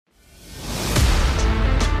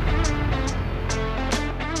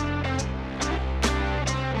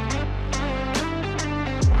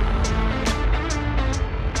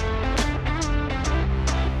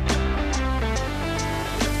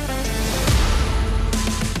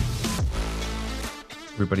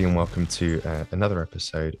everybody, and welcome to another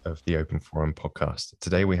episode of the Open Forum podcast.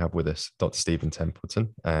 Today we have with us Dr. Stephen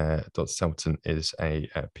Templeton. Dr. Templeton is a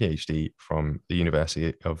PhD from the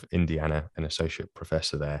University of Indiana, an associate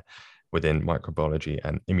professor there within microbiology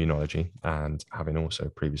and immunology, and having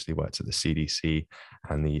also previously worked at the CDC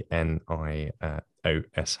and the NIOSH.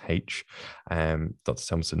 Dr.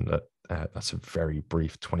 Templeton, that's a very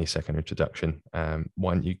brief 20-second introduction.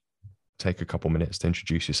 Why don't you take a couple minutes to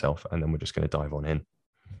introduce yourself, and then we're just going to dive on in.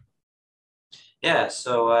 Yeah,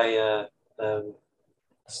 so I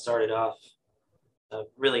started off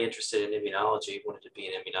really interested in immunology, wanted to be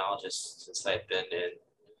an immunologist since I had been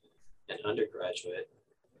an undergraduate.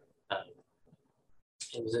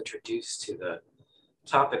 And was introduced to the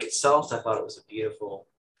topic itself. I thought it was a beautiful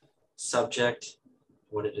subject,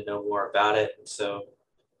 wanted to know more about it. And so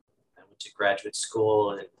I went to graduate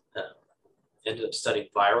school and ended up studying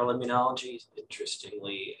viral immunology,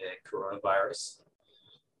 interestingly, a coronavirus.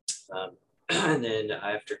 And then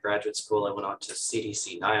after graduate school, I went on to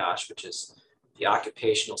CDC NIOSH, which is the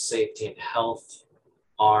Occupational Safety and Health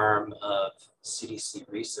arm of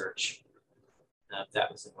CDC research.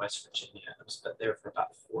 That was in West Virginia. I spent there for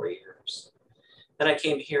about 4 years. Then I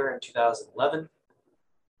came here in 2011.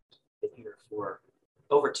 Been here for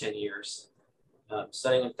over 10 years,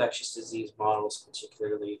 studying infectious disease models,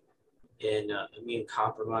 particularly in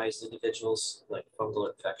immune-compromised individuals like fungal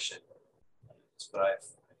infection. That's what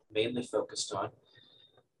I've mainly focused on.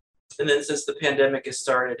 And then since the pandemic has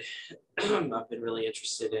started, I've been really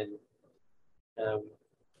interested in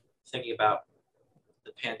thinking about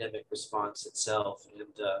the pandemic response itself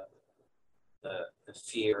and the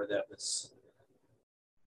fear that was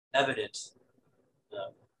evident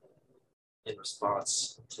in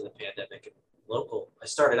response to the pandemic. I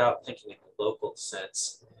started out thinking in a local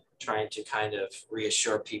sense, trying to kind of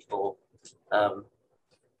reassure people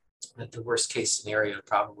that the worst case scenario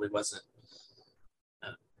probably wasn't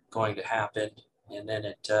going to happen. And then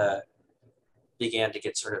it began to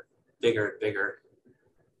get sort of bigger and bigger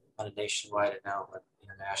on a nationwide and now an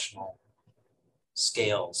international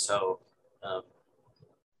scale. So, I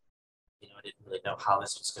didn't really know how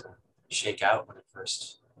this was going to shake out when I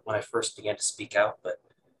first began to speak out, but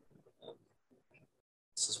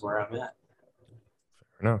this is where I'm at.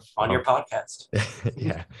 Fair enough. On your podcast.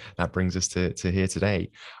 Yeah, that brings us to here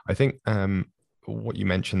today. I think what you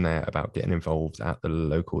mentioned there about getting involved at the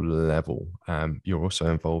local level, you're also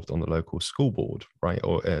involved on the local school board, right?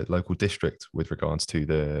 Or local district with regards to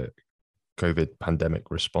the COVID pandemic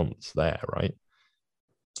response there, right?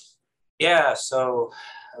 Yeah, so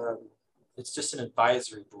it's just an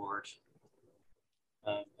advisory board.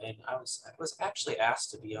 And I was actually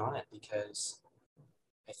asked to be on it because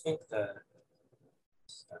I think the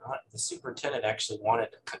superintendent actually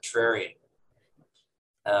wanted a contrarian.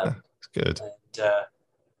 That's good. And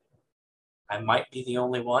I might be the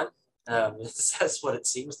only one. That's what it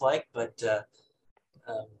seems like, but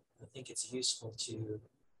I think it's useful to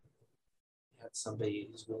have somebody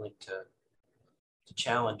who's willing to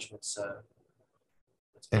challenge what's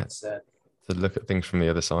being said. To look at things from the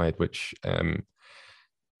other side, which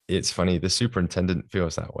it's funny, the superintendent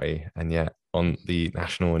feels that way, and yet on the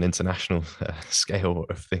national and international scale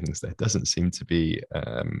of things, there doesn't seem to be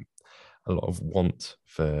a lot of want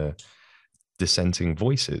for dissenting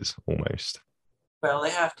voices almost. Well,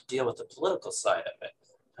 they have to deal with the political side of it.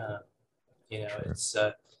 True. It's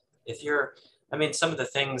some of the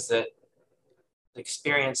things the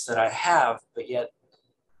experience that I have, but yet,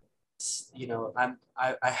 I'm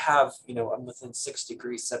within 6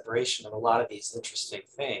 degrees separation of a lot of these interesting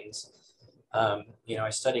things. I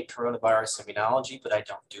studied coronavirus immunology, but I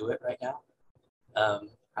don't do it right now.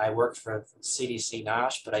 I work for CDC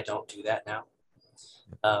NIOSH, but I don't do that now.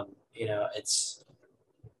 I'm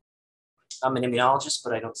an immunologist,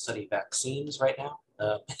 but I don't study vaccines right now.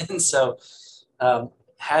 And so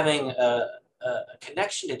having a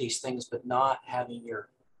connection to these things, but not having your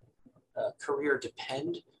career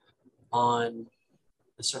depend on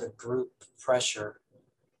the sort of group pressure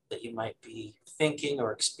that you might be thinking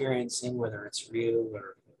or experiencing, whether it's real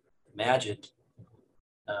or imagined,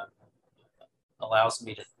 allows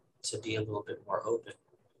me to be a little bit more open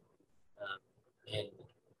in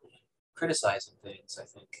criticizing things, I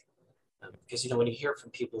think. Because, when you hear from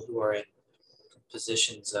people who are in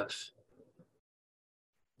positions of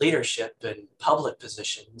leadership and public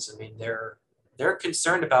positions, they're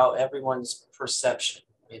concerned about everyone's perception,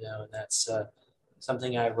 and that's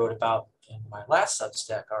something I wrote about in my last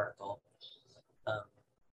Substack article.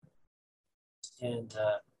 And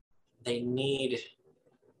they need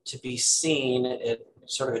to be seen at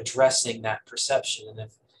sort of addressing that perception. And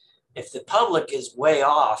if the public is way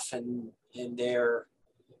off and they're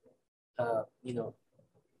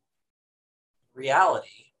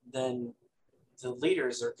reality, then the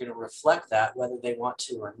leaders are going to reflect that whether they want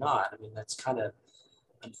to or not. I mean, that's kind of,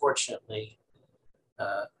 unfortunately,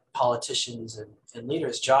 politicians and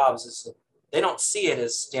leaders' jobs is that they don't see it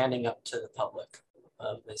as standing up to the public.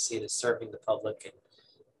 They see it as serving the public and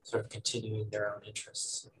sort of continuing their own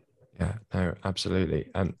interests. Yeah, no, absolutely.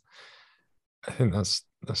 And I think that's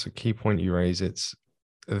a key point you raise. It's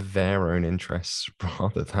their own interests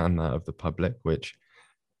rather than that of the public, which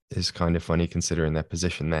is kind of funny considering their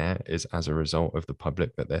position there is as a result of the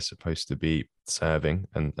public that they're supposed to be serving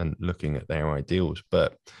and looking at their ideals.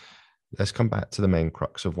 But let's come back to the main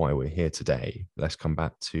crux of why we're here today. Let's come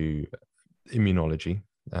back to immunology,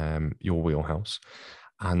 your wheelhouse.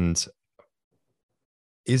 And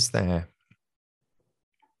is there,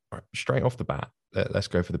 straight off the bat, let's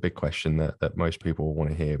go for the big question that most people want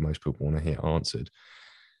to hear, most people want to hear answered.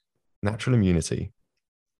 Natural immunity.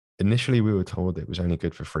 Initially, we were told it was only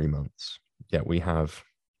good for 3 months, yet we have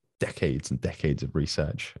decades and decades of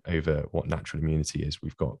research over what natural immunity is.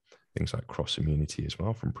 We've got things like cross immunity as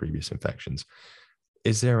well from previous infections.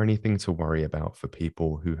 Is there anything to worry about for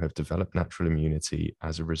people who have developed natural immunity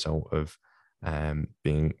as a result of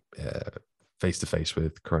being face to face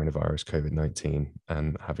with coronavirus, COVID-19,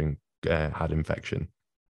 and having had infection?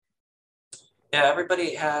 Yeah,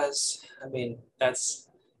 everybody has, I mean, that's,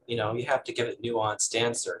 you have to give a nuanced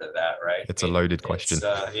answer to that, right? It's I a mean, loaded question.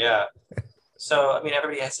 Yeah. So, I mean,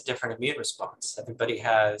 everybody has a different immune response. Everybody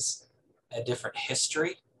has a different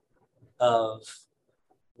history of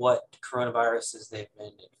what coronaviruses they've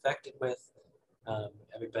been infected with.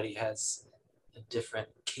 Everybody has a different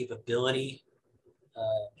capability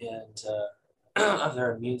and of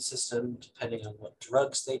their immune system, depending on what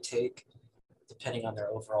drugs they take, depending on their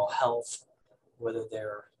overall health, whether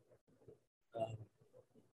they're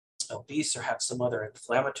obese or have some other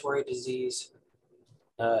inflammatory disease.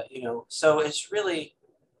 So it's really,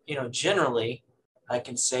 generally, I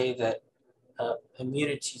can say that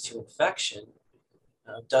immunity to infection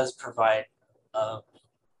does provide a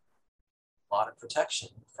lot of protection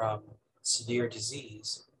from severe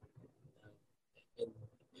disease in,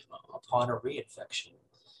 upon a reinfection.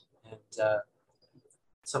 And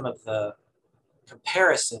some of the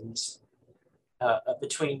comparisons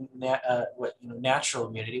between natural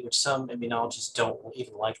immunity, which some immunologists don't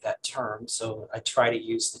even like that term, so I try to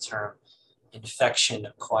use the term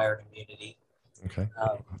infection-acquired immunity. Okay,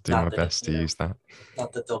 I'll do my best to use that.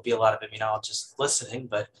 Not that there'll be a lot of immunologists listening,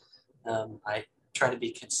 but I try to be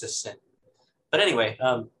consistent. But anyway,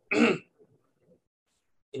 some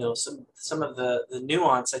of the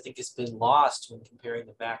nuance I think has been lost when comparing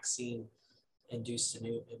the vaccine-induced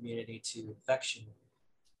immunity to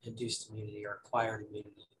infection-induced immunity or acquired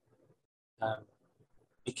immunity,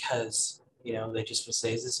 because they just would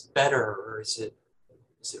say, is this better or is it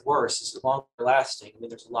worse? Is it longer lasting? I mean,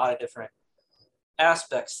 there's a lot of different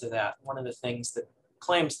aspects to that. One of the things that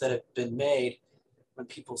claims that have been made when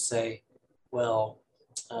people say, well,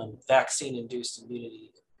 vaccine-induced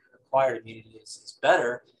immunity, acquired immunity is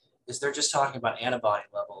better, is they're just talking about antibody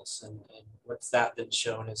levels. And what's that been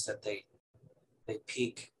shown is that they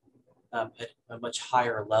peak at a much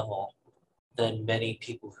higher level than many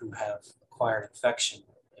people who have acquired infection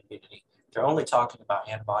immunity. They're only talking about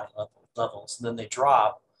antibody levels, and then they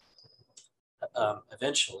drop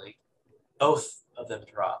eventually. Both of them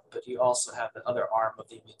drop, but you also have the other arm of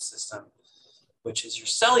the immune system, which is your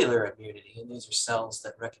cellular immunity, and these are cells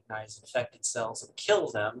that recognize infected cells and kill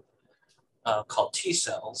them, called T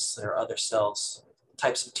cells. There are other cells,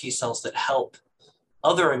 types of T cells that help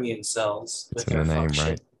other immune cells with their function.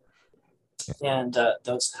 Right? And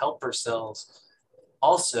those helper cells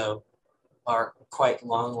also are quite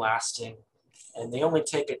long-lasting, and they only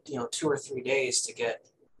take 2 or 3 days to get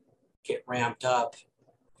ramped up,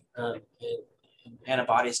 and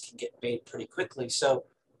antibodies can get made pretty quickly. So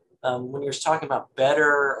when you're talking about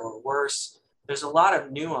better or worse, there's a lot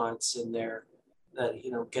of nuance in there that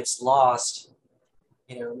gets lost.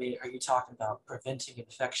 I mean, are you talking about preventing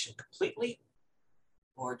infection completely,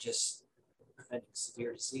 or just preventing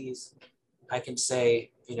severe disease? I can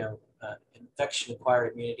say,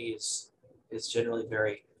 infection-acquired immunity is generally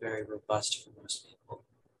very, very robust for most people.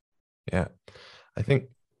 Yeah, I think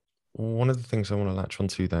one of the things I want to latch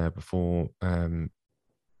onto there before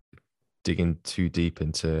digging too deep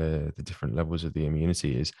into the different levels of the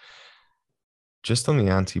immunity is just on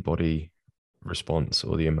the antibody response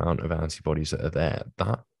or the amount of antibodies that are there.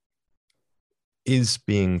 That is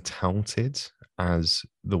being touted as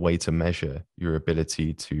the way to measure your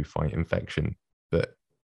ability to fight infection. But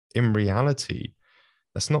in reality,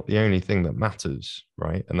 that's not the only thing that matters,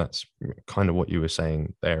 right? And that's kind of what you were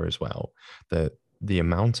saying there as well. That the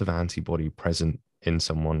amount of antibody present in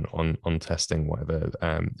someone on testing, whatever,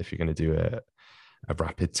 if you're going to do a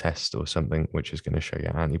rapid test or something, which is going to show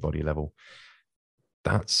your antibody level,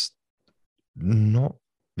 that's not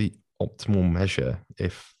the optimal measure.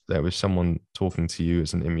 If there was someone talking to you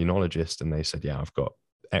as an immunologist and they said, yeah, I've got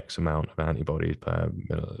X amount of antibodies per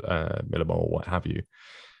millimole, what have you,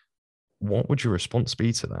 what would your response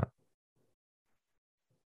be to that?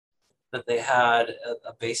 That they had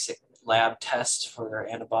a basic lab test for their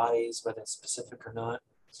antibodies, whether it's specific or not.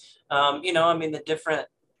 I mean, the different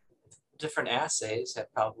assays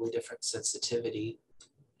have probably different sensitivity,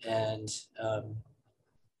 and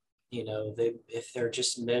if they're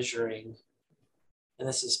just measuring, and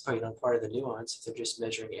this is part of the nuance, if they're just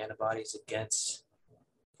measuring antibodies against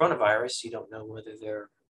coronavirus, you don't know whether they're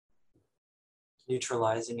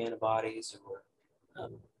neutralizing antibodies or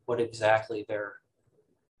what exactly their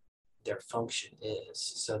function is.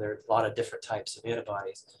 So there are a lot of different types of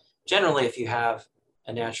antibodies. Generally, if you have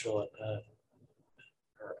a natural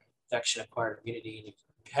or infection-acquired immunity and you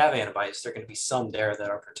have antibodies, there are going to be some there that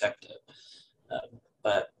are protective.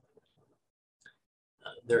 But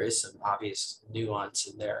there is some obvious nuance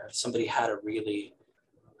in there. If somebody had a really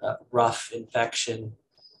rough infection,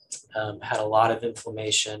 had a lot of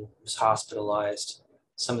inflammation, was hospitalized,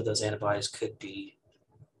 some of those antibodies could be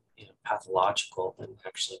pathological and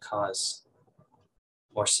actually cause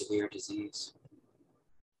more severe disease.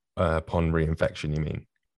 Upon reinfection, you mean?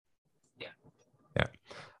 Yeah. Yeah.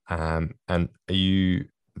 And are you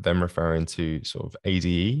then referring to sort of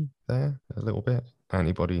ADE there a little bit?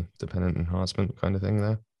 Antibody dependent enhancement kind of thing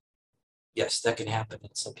there? Yes, that can happen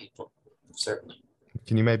in some people, certainly.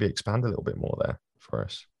 Can you maybe expand a little bit more there for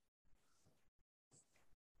us?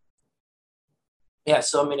 Yeah,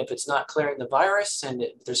 so I mean, if it's not clearing the virus and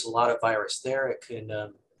there's a lot of virus there, it can,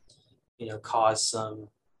 cause some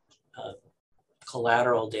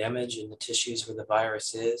collateral damage in the tissues where the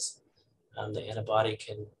virus is. The antibody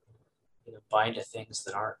can, bind to things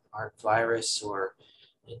that aren't virus, or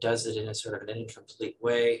it does it in a sort of an incomplete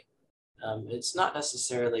way. It's not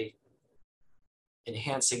necessarily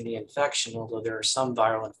enhancing the infection, although there are some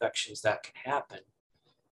viral infections that can happen,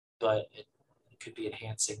 but it could be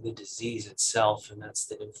enhancing the disease itself, and that's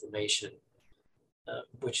the inflammation,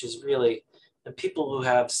 which is really, and people who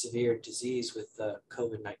have severe disease with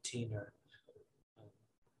COVID-19 are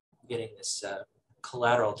getting this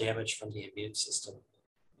collateral damage from the immune system,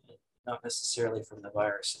 not necessarily from the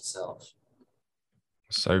virus itself.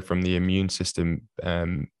 So from the immune system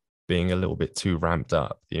being a little bit too ramped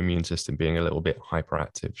up, the immune system being a little bit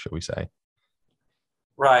hyperactive, shall we say?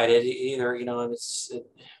 Right. It either,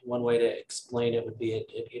 one way to explain it would be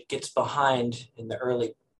it gets behind in the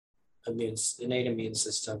early innate immune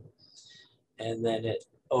system, and then it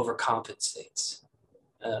overcompensates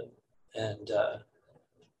and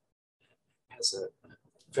has a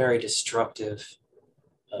very destructive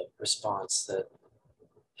response that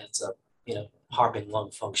ends up, harming lung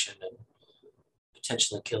function and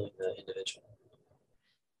potentially killing the individual.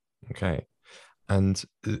 Okay. And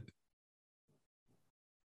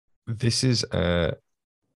this is a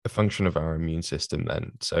function of our immune system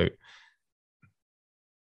then. So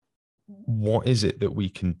what is it that we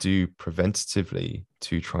can do preventatively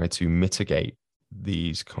to try to mitigate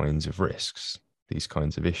these kinds of risks, these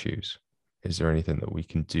kinds of issues? Is there anything that we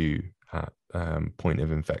can do at point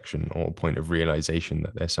of infection or point of realization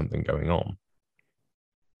that there's something going on?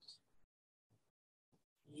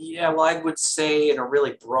 Yeah, well, I would say in a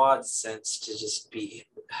really broad sense to just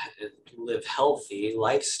live healthy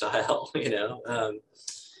lifestyle,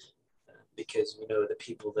 because we know the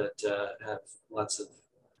people that have lots of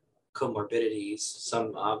comorbidities,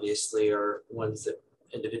 some obviously are ones that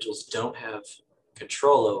individuals don't have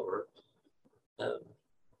control over, but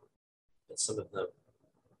some of them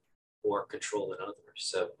more control than others.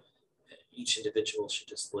 So each individual should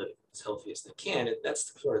just live as healthy as they can, and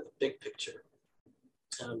that's sort of the big picture.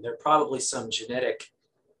 There are probably some genetic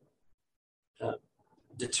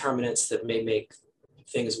determinants that may make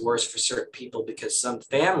things worse for certain people, because some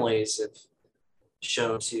families have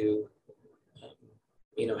shown to,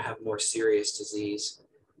 have more serious disease.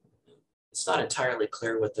 It's not entirely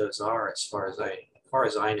clear what those are as far as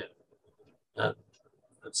I know.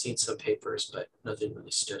 I've seen some papers, but nothing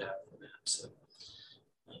really stood out from that. So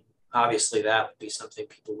obviously that would be something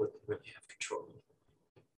people wouldn't really have control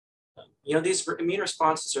of. These immune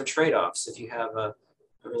responses are trade-offs. If you have a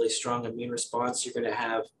really strong immune response, you're going to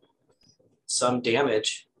have some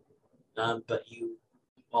damage, but you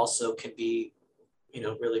also can be,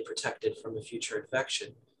 really protected from a future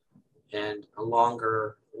infection. and a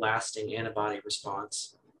longer lasting antibody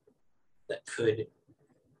response that could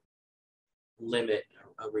limit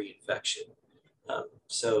a reinfection.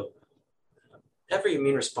 So every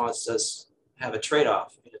immune response does have a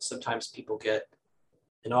trade-off. Sometimes people get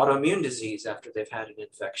an autoimmune disease after they've had an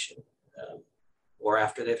infection, or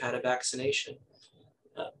after they've had a vaccination.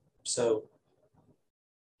 So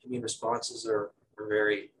immune responses are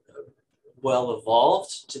very well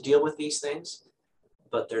evolved to deal with these things,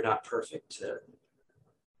 but they're not perfect.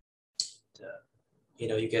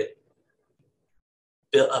 You get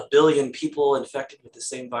a billion people infected with the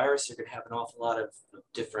same virus, you're going to have an awful lot of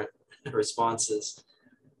different responses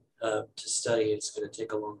to study. It's going to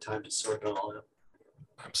take a long time to sort it all out.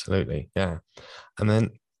 Absolutely, yeah. And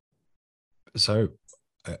then, so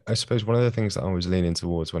I suppose one of the things that I was leaning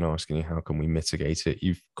towards when asking you how can we mitigate it,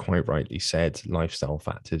 you've quite rightly said lifestyle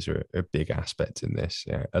factors are a big aspect in this.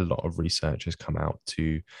 Yeah, a lot of research has come out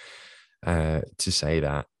to say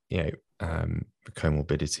that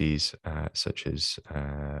comorbidities such as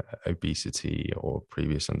obesity or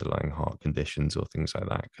previous underlying heart conditions or things like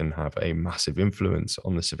that can have a massive influence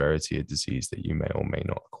on the severity of disease that you may or may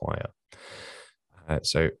not acquire.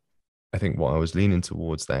 So I think what I was leaning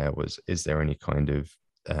towards there was, is there any kind of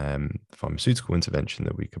pharmaceutical intervention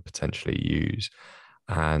that we could potentially use?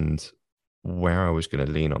 And where I was going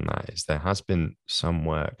to lean on that is there has been some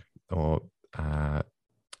work, or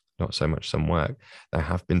not so much some work, there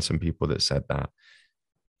have been some people that said that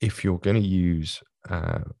if you're going to use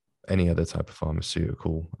any other type of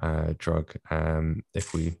pharmaceutical drug,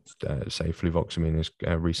 if we say fluvoxamine has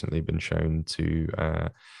recently been shown to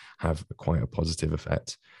have quite a positive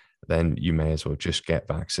effect, then you may as well just get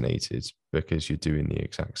vaccinated, because you're doing the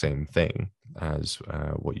exact same thing as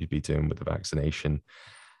what you'd be doing with the vaccination.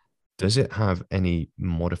 Does it have any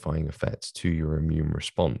modifying effects to your immune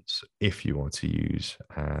response if you want to use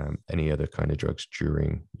any other kind of drugs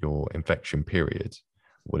during your infection period?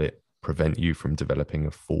 Would it prevent you from developing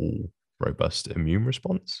a full, robust immune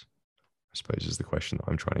response? I suppose is the question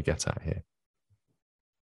that I'm trying to get at here.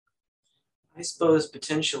 I suppose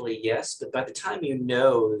potentially yes, but by the time you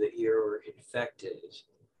know that you're infected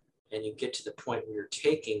and you get to the point where you're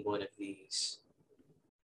taking one of these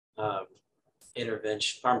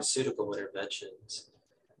pharmaceutical interventions,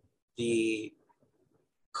 the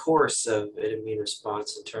course of an immune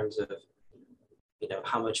response in terms of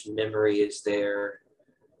how much memory is there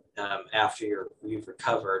after you've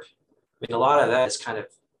recovered. I mean, a lot of that is kind of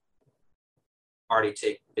already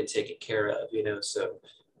been taken care of, so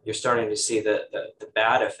you're starting to see the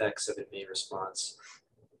bad effects of an immune response.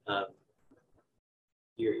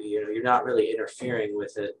 You're not really interfering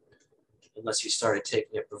with it unless you started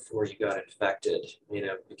taking it before you got infected,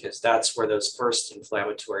 because that's where those first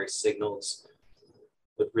inflammatory signals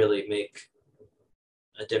would really make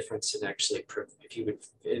a difference. And actually, if you would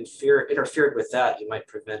interfered with that, you might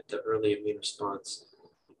prevent the early immune response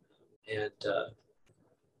and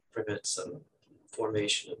prevent some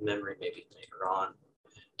formation of memory maybe later on.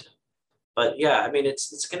 But yeah, I mean,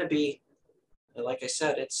 it's going to be, like I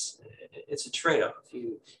said, it's a trade-off.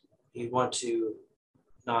 You want to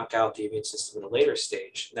knock out the immune system in a later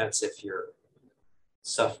stage. That's if you're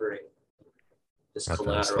suffering this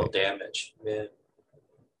collateral damage. Yeah.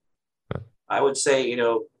 I would say,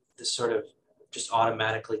 this sort of just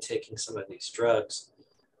automatically taking some of these drugs,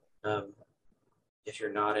 if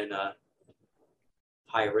you're not in a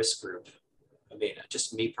high risk group. I mean,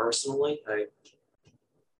 just me personally, I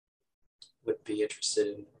would be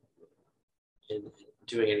interested in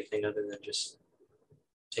doing anything other than just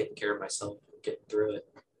taking care of myself and getting through it.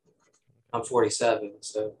 I'm 47,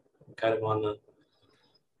 so I'm kind of on the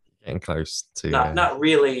getting close to not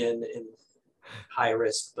really in high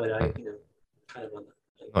risk, but I kind of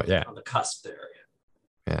not yet on the cusp there.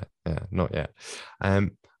 Yeah, not yet.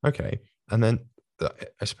 Okay, and then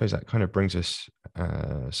I suppose that kind of brings us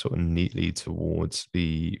sort of neatly towards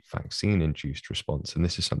the vaccine-induced response, and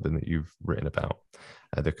this is something that you've written about,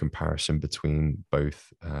 the comparison between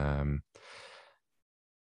both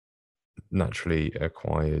naturally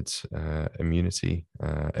acquired immunity,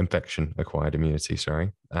 infection-acquired immunity,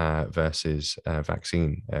 versus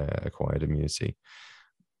vaccine-acquired immunity.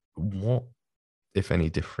 What, if any,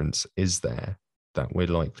 difference is there that we're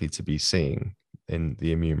likely to be seeing in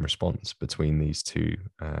the immune response between these two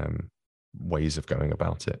ways of going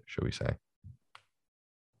about it, shall we say?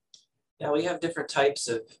 Yeah, we have different types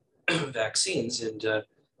of vaccines, and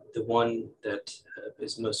the one that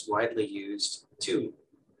is most widely used, two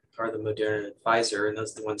are the Moderna and Pfizer, and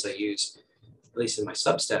those are the ones I use, at least in my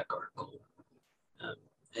Substack article.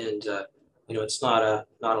 It's not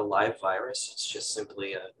a live virus; it's just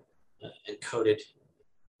simply a encoded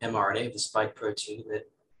mRNA, the spike protein that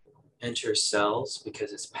enters cells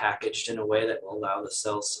because it's packaged in a way that will allow the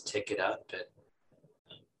cells to take it up and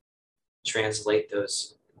translate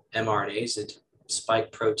those mRNAs into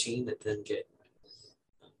spike protein that then get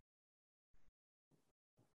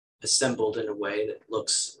assembled in a way that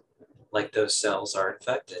looks like those cells are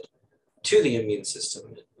infected to the immune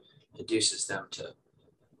system. It induces them to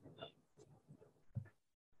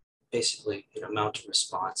basically, mount a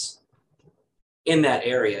response in that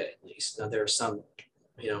area at least. Now there are some,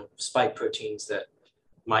 spike proteins that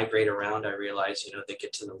migrate around. I realize, they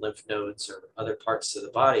get to the lymph nodes or other parts of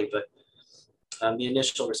the body, but the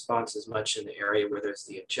initial response is much in the area where there's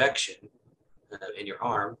the injection in your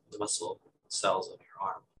arm, the muscle cells of your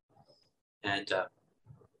arm. And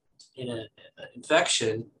in an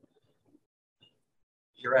infection,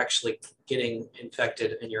 you're actually getting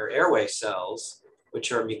infected in your airway cells,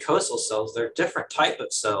 which are mucosal cells. They're a different type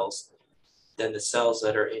of cells than the cells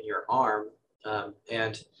that are in your arm.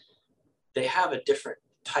 And they have a different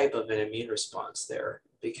type of an immune response there,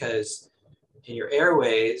 because in your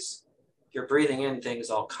airways, you're breathing in things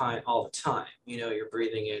all the time. You're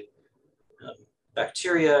breathing in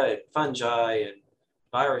bacteria and fungi and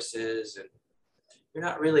viruses, and you're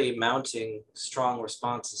not really mounting strong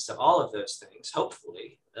responses to all of those things.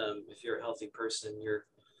 Hopefully, if you're a healthy person, your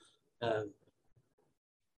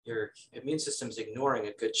immune system's ignoring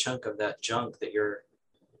a good chunk of that junk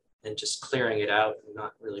and just clearing it out and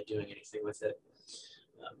not really doing anything with it.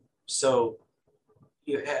 So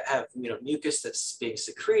you have mucus that's being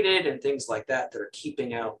secreted and things like that are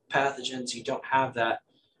keeping out pathogens. You don't have that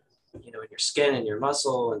in your skin and your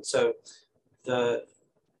muscle. And so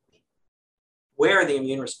where the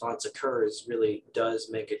immune response occurs really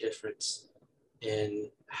does make a difference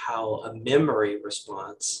in how a memory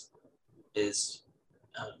response is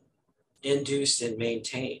induced and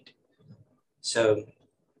maintained. So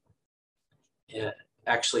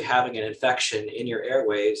actually having an infection in your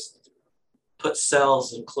airways puts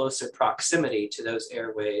cells in closer proximity to those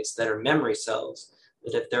airways that are memory cells,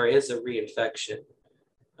 that if there is a reinfection,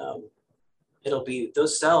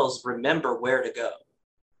 those cells remember where to go.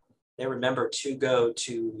 They remember to go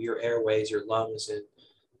to your airways, your lungs, and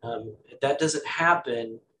that doesn't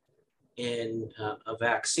happen in a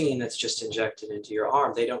vaccine that's just injected into your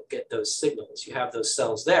arm. They don't get those signals. You have those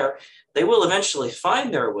cells there. They will eventually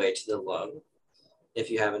find their way to the lung if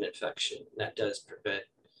you have an infection. That does prevent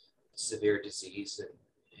severe disease, and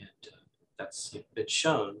that's been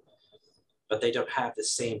shown, but they don't have the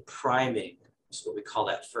same priming. That's what we call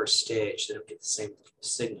that first stage. They don't get the same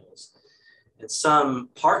signals. And some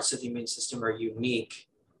parts of the immune system are unique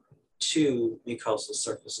to mucosal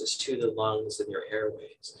surfaces, to the lungs and your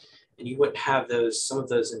airways. And you wouldn't have some of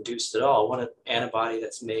those induced at all. One antibody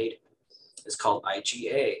that's made is called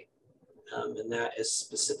IgA, and that is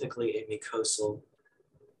specifically a mucosal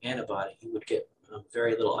antibody. You would get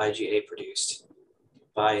very little IgA produced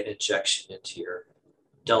by an injection into your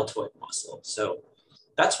deltoid muscle. So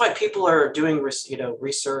that's why people are doing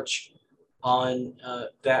research on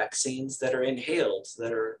vaccines that are inhaled,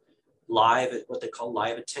 that are live, what they call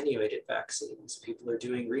live attenuated vaccines. People are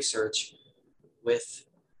doing research with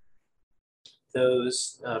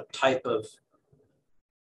those type of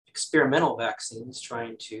experimental vaccines,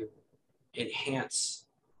 trying to enhance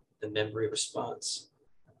the memory response.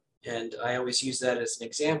 And I always use that as an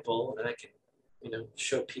example, and I can,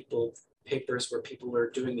 show people papers where people are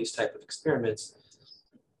doing these type of experiments.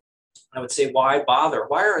 I would say, why bother?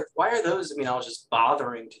 Why are those immunologists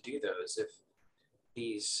bothering to do those if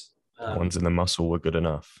these ones in the muscle were good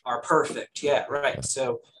enough? Are perfect, yeah, right. Yeah.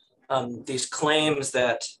 So these claims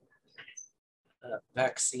that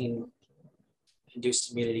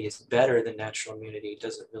vaccine-induced immunity is better than natural immunity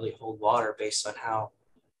doesn't really hold water based on how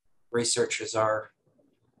researchers are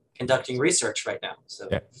conducting research right now. So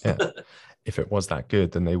yeah. If it was that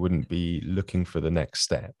good, then they wouldn't be looking for the next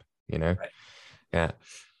step, Right. Yeah.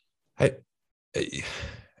 Hey,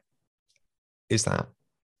 is that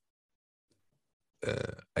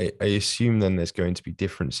I assume then there's going to be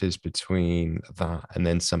differences between that and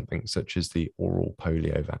then something such as the oral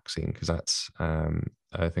polio vaccine, because that's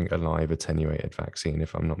I think a live attenuated vaccine,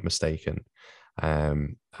 if I'm not mistaken,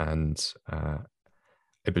 and I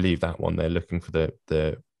believe that one they're looking for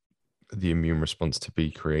the immune response to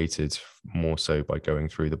be created more so by going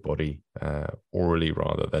through the body orally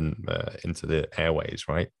rather than into the airways,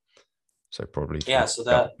 right? So probably so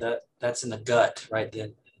that's in the gut, right?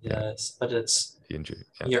 But it's yeah.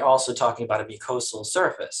 You're also talking about a mucosal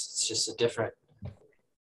surface. It's just a different.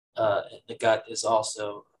 The gut is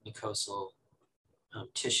also mucosal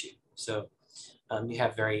tissue, so you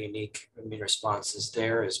have very unique immune responses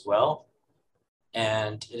there as well.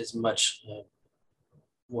 and it is much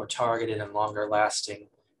more targeted and longer lasting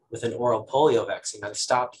with an oral polio vaccine. I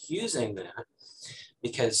stopped using that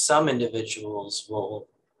because some individuals will,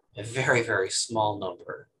 a very, very small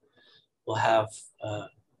number, will have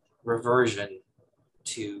reversion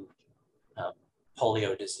to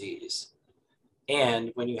polio disease.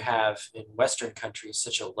 And when you have in Western countries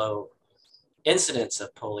such a low incidence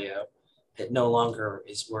of polio, it no longer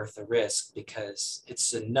is worth the risk because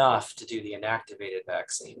it's enough to do the inactivated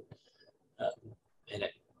vaccine. And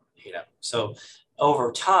it, so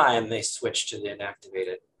over time, they switched to the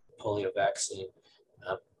inactivated polio vaccine,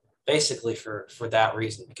 basically for that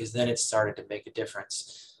reason, because then it started to make a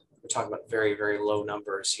difference. We're talking about very, very low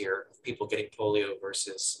numbers here of people getting polio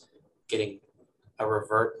versus getting a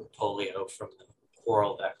revert polio from the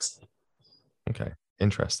oral vaccine. Okay,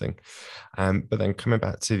 interesting. But then coming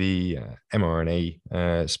back to the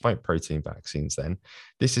mRNA spike protein vaccines, then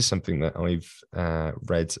this is something that I've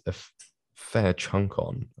read a fair chunk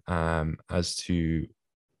on as to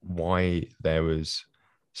why there was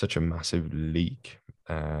such a massive leak,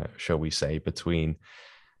 shall we say, between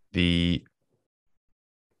the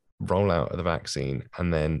rollout of the vaccine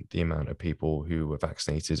and then the amount of people who were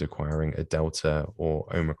vaccinated acquiring a Delta or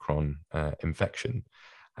Omicron infection.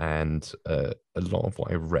 And a lot of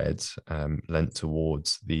what I read lent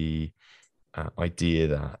towards the idea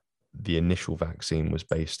that the initial vaccine was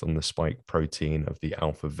based on the spike protein of the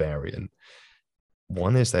alpha variant.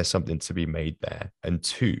 One, is there something to be made there? And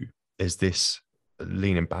two, is this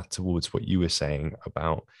leaning back towards what you were saying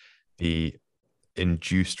about the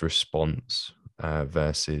induced response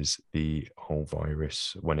versus the whole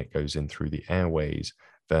virus when it goes in through the airways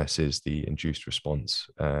versus the induced response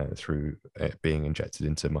through it being injected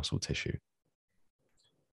into muscle tissue?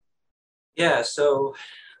 Yeah, so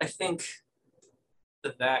I think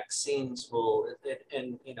the vaccines will,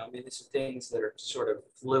 and I mean, these are things that are sort of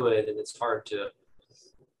fluid, and it's hard to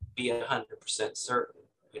be 100% certain,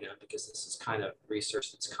 because this is kind of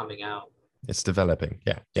research that's coming out. It's developing,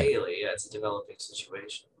 yeah. Daily, yeah, it's a developing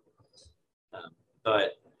situation.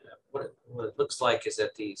 But what it looks like is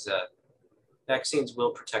that these vaccines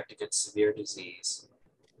will protect against severe disease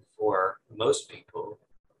for most people,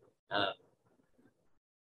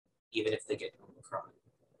 even if they get Omicron.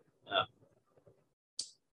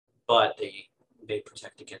 But they may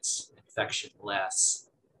protect against infection less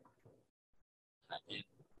and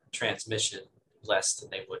transmission less than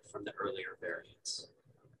they would from the earlier variants.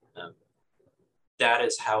 That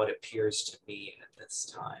is how it appears to me at this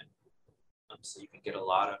time. So you can get a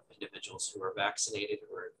lot of individuals who are vaccinated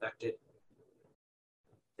who are infected.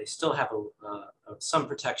 They still have some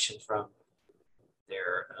protection from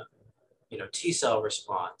their, T cell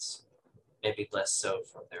response, maybe less so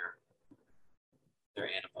from their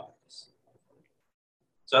antibodies.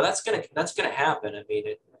 So that's gonna happen. I mean,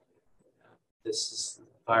 this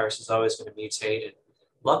virus is always going to mutate, and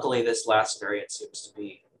luckily, this last variant seems to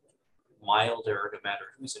be milder no matter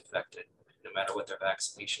who's infected, no matter what their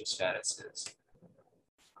vaccination status is.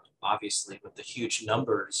 Obviously, with the huge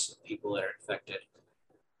numbers of people that are infected,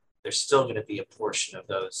 there's still going to be a portion of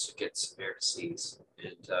those who get severe disease,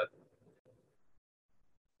 and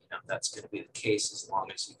that's going to be the case as long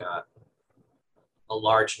as you got a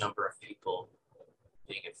large number of people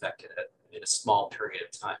being infected in a small period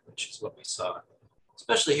of time, which is what we saw,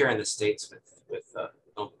 especially here in the States with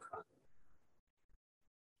Omicron.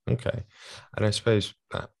 Okay, and I suppose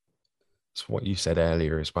that's what you said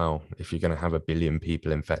earlier as well. If you're going to have 1 billion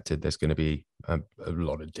people infected, there's going to be a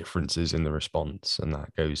lot of differences in the response, and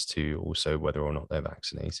that goes to also whether or not they're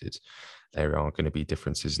vaccinated. There are going to be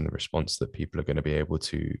differences in the response that people are going to be able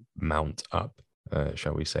to mount up,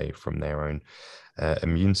 shall we say, from their own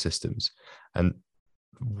immune systems. And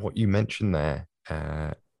what you mentioned there,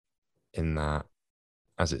 in that,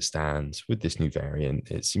 as it stands with this new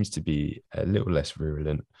variant, it seems to be a little less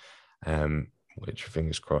virulent, which,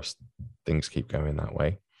 fingers crossed, things keep going that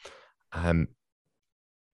way.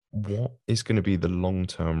 What is going to be the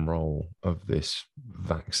long-term role of this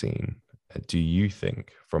vaccine, do you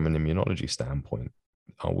think, from an immunology standpoint?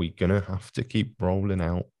 Are we going to have to keep rolling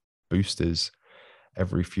out boosters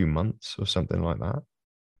every few months or something like that?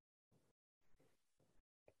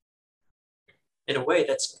 In a way,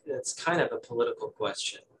 that's kind of a political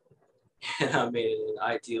question. And I mean, in an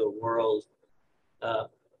ideal world,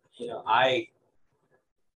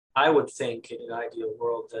 I would think in an ideal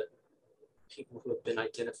world that people who have been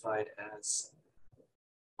identified as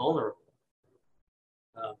vulnerable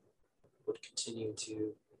would continue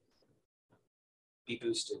to be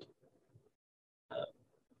boosted.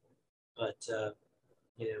 But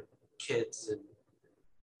kids and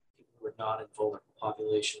people who are not in vulnerable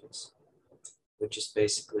populations would just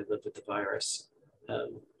basically live with the virus. I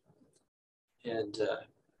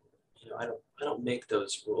don't make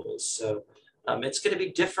those rules. So it's going to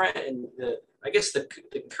be different. And I guess the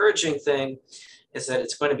encouraging thing is that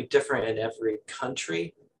it's going to be different in every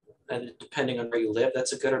country, and depending on where you live,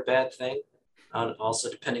 that's a good or bad thing. Also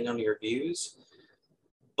depending on your views.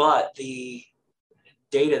 But the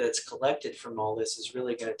data that's collected from all this is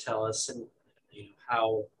really going to tell us, and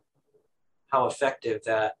how effective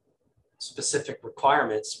that specific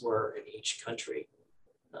requirements were in each country.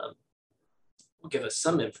 Will give us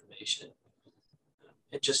some information.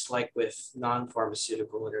 And just like with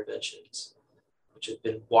non-pharmaceutical interventions, which have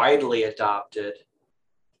been widely adopted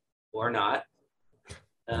or not,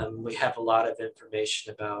 we have a lot of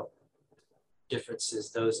information about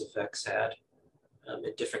differences those effects had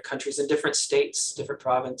in different countries, in different states, different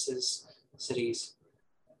provinces, cities,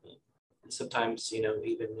 and sometimes,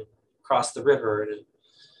 even across the river and,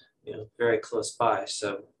 very close by.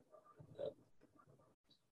 So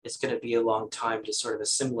it's going to be a long time to sort of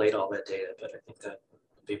assimilate all that data, but I think that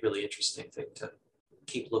would be a really interesting thing to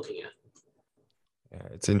keep looking at. Yeah,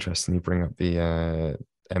 it's interesting you bring up the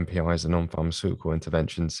MPIs and non-pharmaceutical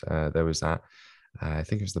interventions. There was that, I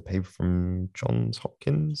think it was the paper from Johns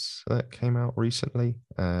Hopkins that came out recently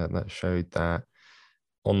that showed that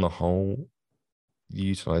on the whole, the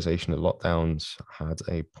utilization of lockdowns had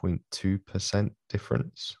a 0.2%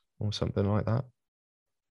 difference or something like that.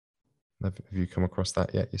 Have you come across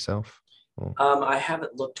that yet yourself? Or? I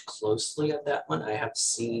haven't looked closely at that one. I have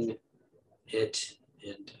seen it,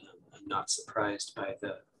 and I'm not surprised by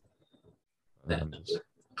that number.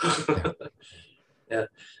 Yeah,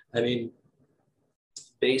 I mean,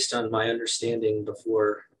 based on my understanding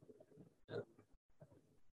before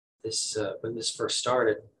when this first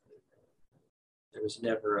started, there was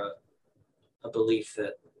never a belief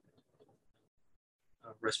that a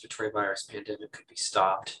respiratory virus pandemic could be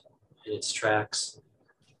stopped in its tracks,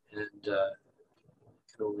 and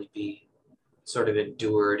can only be sort of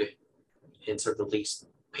endured in sort of the least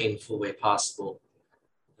painful way possible,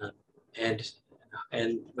 and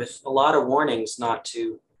with a lot of warnings not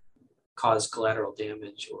to cause collateral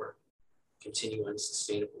damage or continue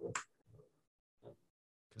unsustainable.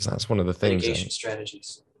 Because that's one of the things. Mitigation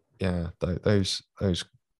strategies. Yeah, those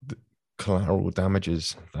collateral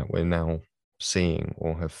damages that we're now seeing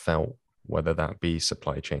or have felt, whether that be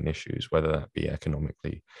supply chain issues, whether that be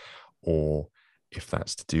economically, or if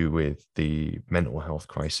that's to do with the mental health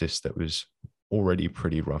crisis that was already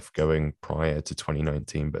pretty rough going prior to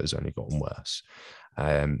 2019, but has only gotten worse.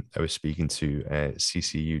 I was speaking to a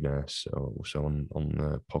CCU nurse also on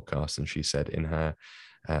the podcast, and she said in her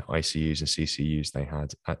ICUs and CCUs, they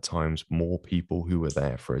had at times more people who were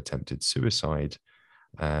there for attempted suicide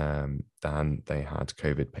than they had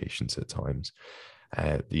COVID patients at times.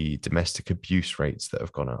 The domestic abuse rates that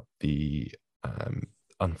have gone up, the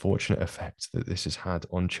unfortunate effect that this has had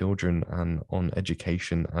on children and on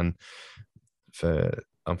education, and for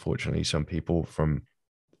unfortunately some people from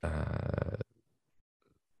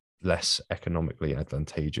less economically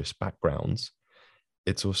advantageous backgrounds,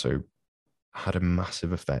 it's also had a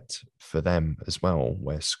massive effect for them as well,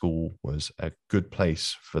 where school was a good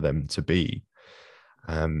place for them to be.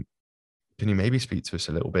 Can you maybe speak to us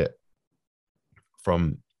a little bit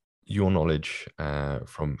from your knowledge,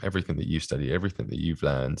 from everything that you've studied, everything that you've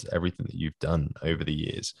learned, everything that you've done over the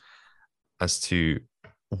years, as to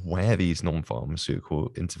where these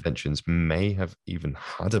non-pharmaceutical interventions may have even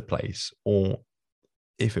had a place, or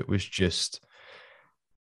if it was just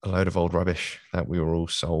a load of old rubbish that we were all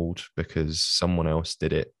sold because someone else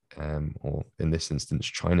did it, or in this instance,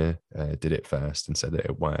 China did it first and said that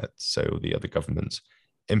it worked, so the other governments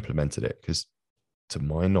implemented it. Because to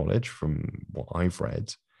my knowledge, from what I've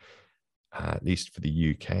read, at least for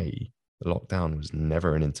the UK, the lockdown was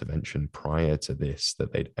never an intervention prior to this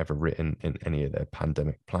that they'd ever written in any of their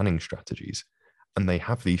pandemic planning strategies. And they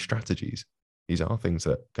have these strategies. These are things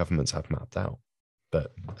that governments have mapped out.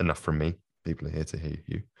 But enough from me. People are here to hear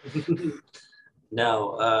you.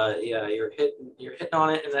 No, yeah, you're hitting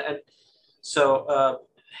on it. And so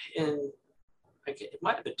it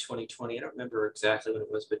might have been 2020. I don't remember exactly when it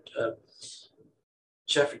was, but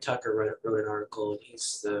Jeffrey Tucker wrote an article.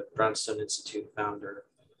 He's the Brownstone Institute founder,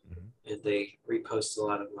 and they reposted a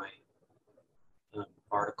lot of my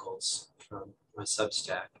articles from my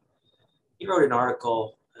Substack. He wrote an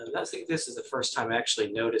article, and I think this is the first time I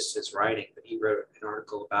actually noticed his writing, but he wrote an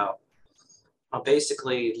article about how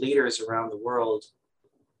basically leaders around the world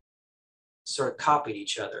sort of copied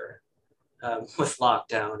each other with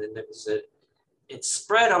lockdown, and it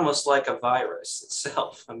spread almost like a virus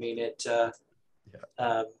itself. I mean,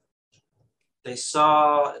 they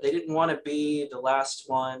didn't want to be the last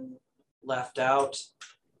one left out.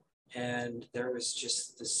 And there was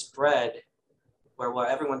just the spread where while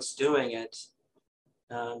everyone's doing it,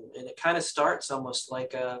 and it kind of starts almost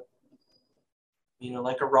like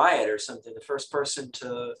like a riot or something. The first person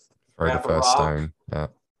to Throw the grab a first rock stone. Yeah.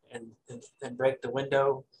 and break the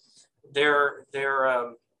window, their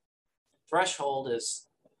threshold is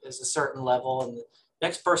a certain level, and the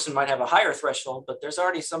next person might have a higher threshold, but there's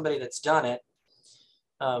already somebody that's done it.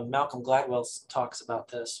 Malcolm Gladwell talks about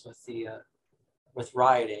this with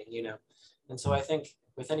rioting, and so I think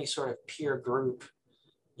with any sort of peer group,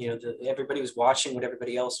 everybody was watching what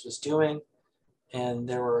everybody else was doing, and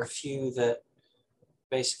there were a few that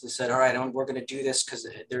basically said, all right, we're going to do this because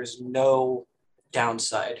there's no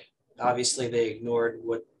downside. Obviously, they ignored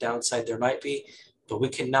what downside there might be, but we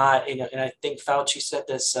cannot, and I think Fauci said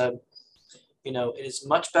this, it is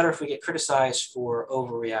much better if we get criticized for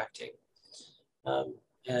overreacting.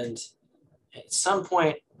 And at some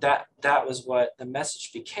point, that was what the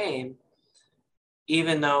message became,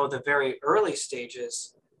 even though the very early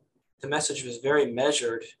stages, the message was very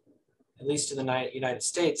measured, at least in the United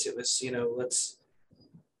States. It was,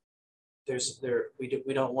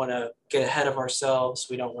 we don't want to get ahead of ourselves.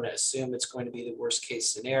 We don't want to assume it's going to be the worst case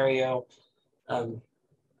scenario. The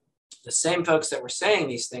same folks that were saying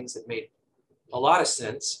these things that made a lot of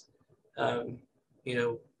sense,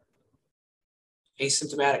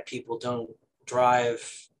 asymptomatic people don't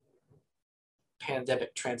drive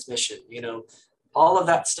pandemic transmission, all of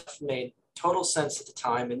that stuff made total sense at the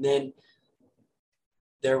time. And then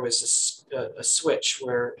there was a switch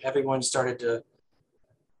where everyone started to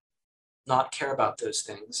not care about those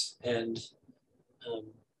things and,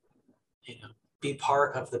 be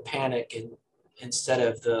part of the panic and instead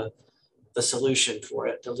of the solution for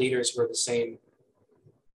it. The leaders were the same.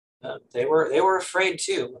 They were afraid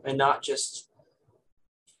too, and not just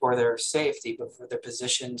for their safety, but for their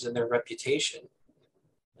positions and their reputation.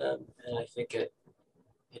 And I think it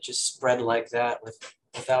just spread like that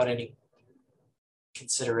without any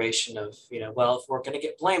consideration of, well, if we're going to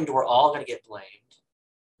get blamed, we're all going to get blamed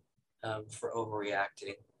for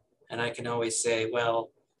overreacting. And I can always say, well,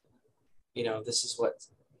 this is what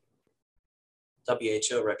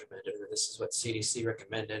WHO recommended, or this is what CDC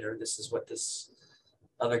recommended, or this is what this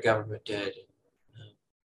other government did.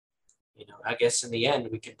 I guess in the end,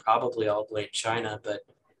 we can probably all blame China, but,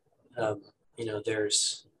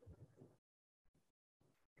 there's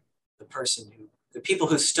the people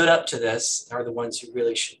who stood up to this are the ones who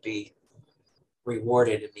really should be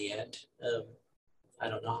rewarded in the end. I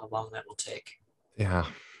don't know how long that will take. Yeah,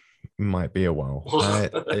 might be a while.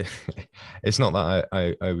 It's not that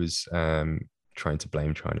I was trying to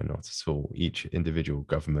blame China, not at all. Each individual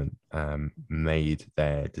government made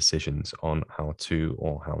their decisions on how to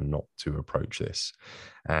or how not to approach this.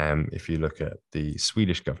 If you look at the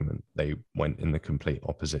Swedish government, they went in the complete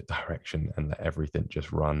opposite direction and let everything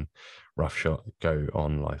just run roughshod, go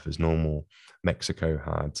on life as normal. Mexico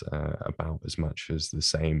had about as much as the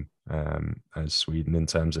same as Sweden in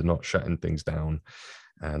terms of not shutting things down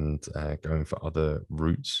and going for other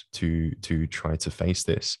routes to try to face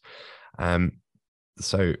this.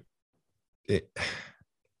 So it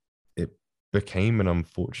became an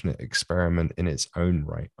unfortunate experiment in its own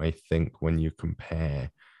right. I think when you compare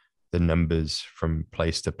the numbers from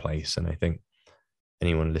place to place, and I think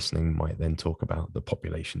anyone listening might then talk about the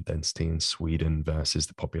population density in Sweden versus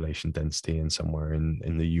the population density in somewhere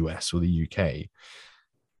in the US or the UK.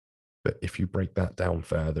 But if you break that down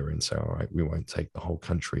further and say, all right, we won't take the whole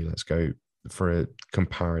country, let's go for a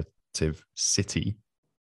comparative city,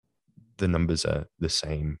 the numbers are the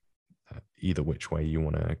same either which way you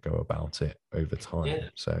want to go about it over time. Yeah.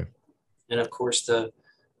 So, and of course,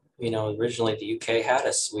 originally the UK had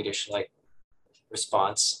a Swedish-like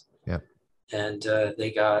response. Yeah. And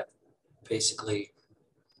they got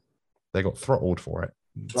throttled for it.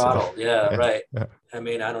 Throttled, yeah, right. Yeah. I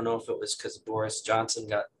mean, I don't know if it was because Boris Johnson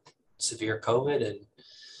got severe COVID and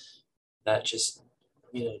that just,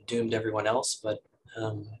 doomed everyone else, but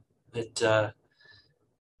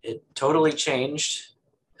it totally changed.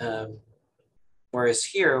 Whereas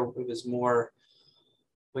here, it was more,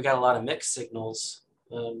 we got a lot of mixed signals.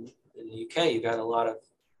 In the UK, you got a lot of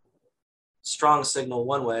strong signal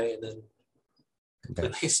one way and then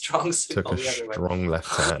completely strong signal the other way. Took a strong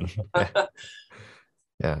left turn.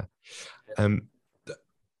 Yeah.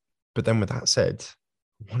 But then with that said,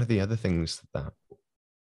 one of the other things that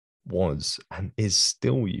was and is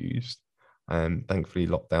still used, thankfully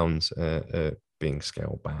lockdowns are being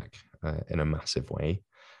scaled back in a massive way.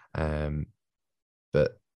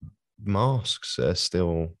 But masks are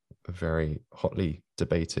still a very hotly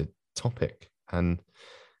debated topic and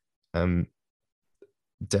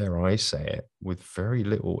dare I say it, with very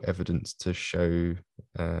little evidence to show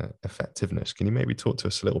effectiveness. Can you maybe talk to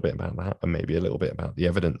us a little bit about that, and maybe a little bit about the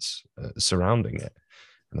evidence surrounding it?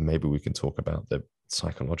 And then maybe we can talk about the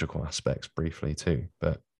psychological aspects briefly too.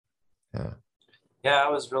 But yeah. Yeah, I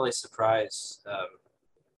was really surprised at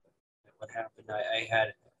what happened. I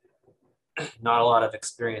had not a lot of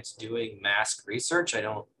experience doing mask research. I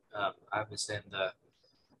was in the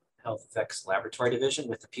health effects laboratory division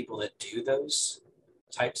with the people that do those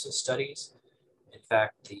types of studies. In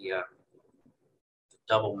fact, the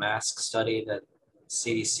double mask study that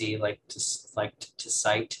CDC liked to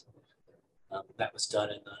cite, that was done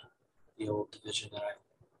in the old division that I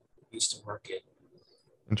used to work in.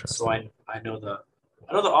 So Interesting. I know the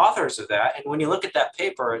authors of that. And when you look at that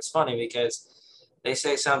paper, it's funny because they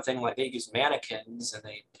say something like they use mannequins, and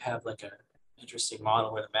they have like a interesting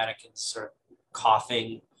model where the mannequins are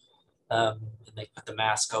coughing, and they put the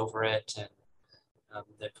mask over it, and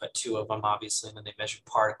they put two of them, obviously, and then they measured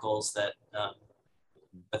particles that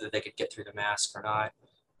whether they could get through the mask or not.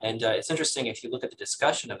 And it's interesting, if you look at the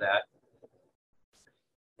discussion of that,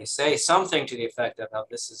 they say something to the effect of how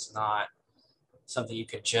this is not something you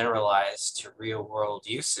could generalize to real world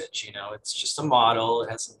usage. You know, it's just a model. It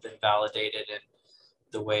hasn't been validated in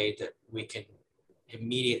the way that we can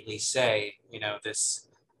immediately say, you know, this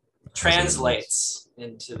translates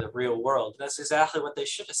into the real world. That's exactly what they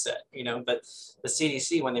should have said, you know, but the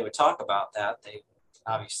CDC, when they would talk about that, they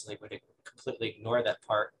obviously would completely ignore that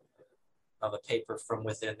part of a paper from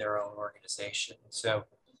within their own organization. So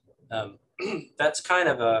that's kind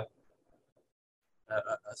of a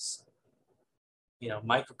you know,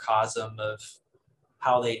 microcosm of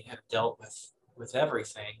how they have dealt with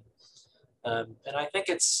everything. And I think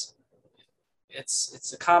it's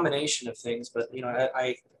a combination of things, but you know,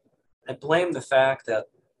 I blame the fact that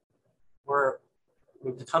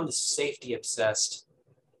we've become this safety obsessed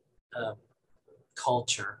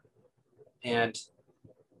culture, and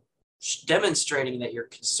demonstrating that you're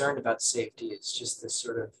concerned about safety is just this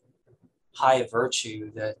sort of high virtue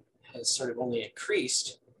that has sort of only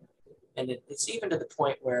increased. And it's even to the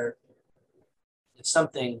point where if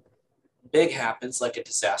something big happens, like a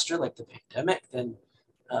disaster, like the pandemic, then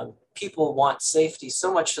people want safety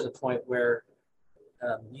so much to the point where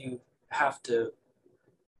you have to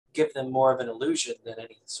give them more of an illusion than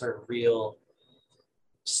any sort of real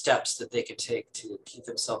steps that they could take to keep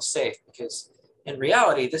themselves safe. Because in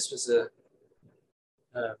reality, this was a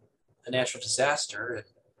natural disaster, and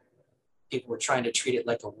people were trying to treat it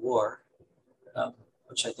like a war,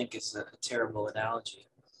 which I think is a terrible analogy.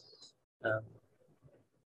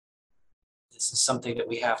 This is something that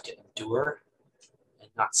we have to endure, and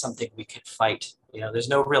not something we can fight. You know, there's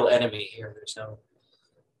no real enemy here. There's no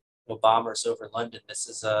bombers over London. This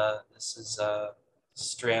is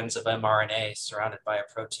strands of mRNA surrounded by a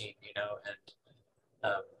protein. You know,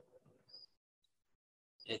 and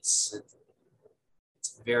it's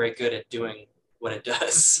very good at doing what it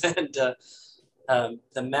does. And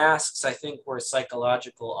the masks, I think, were a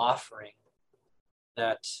psychological offering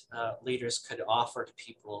that leaders could offer to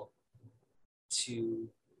people to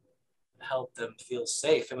help them feel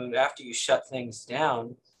safe. I mean, after you shut things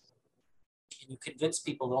down and you convince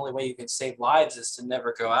people the only way you can save lives is to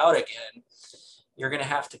never go out again, you're going to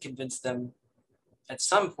have to convince them at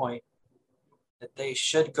some point that they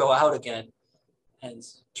should go out again and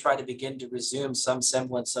try to begin to resume some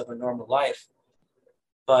semblance of a normal life.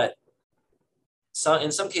 But so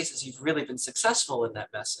in some cases, you've really been successful in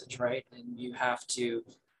that message, right? And you have to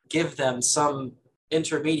give them some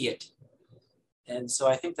intermediate. And so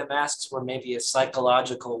I think the masks were maybe a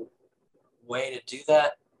psychological way to do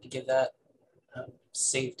that, to give that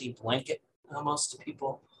safety blanket almost to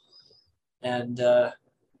people. And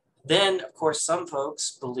then, of course, some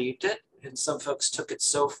folks believed it, and some folks took it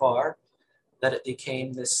so far that it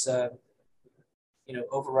became this, you know,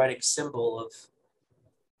 overriding symbol of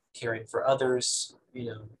caring for others, you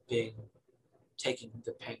know, taking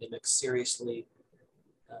the pandemic seriously.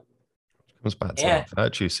 It comes back to that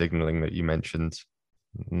virtue signaling that you mentioned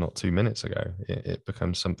not 2 minutes ago. It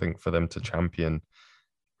becomes something for them to champion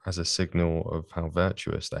as a signal of how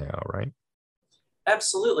virtuous they are, right?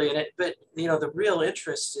 Absolutely. But you know, the real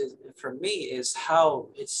interest for me is how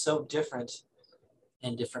it's so different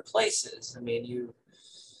in different places. I mean,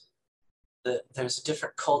 there's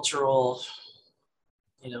different cultural,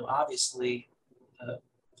 you know, obviously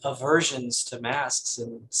aversions to masks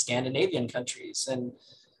in Scandinavian countries, and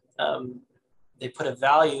they put a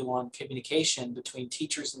value on communication between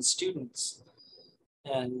teachers and students.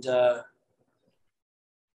 And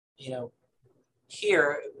you know,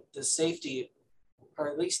 here the safety or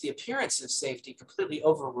at least the appearance of safety, completely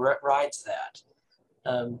overrides that.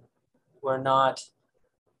 We're not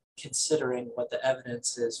considering what the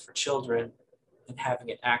evidence is for children and having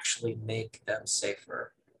it actually make them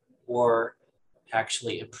safer or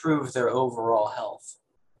actually improve their overall health,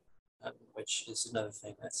 which is another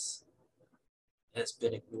thing that's has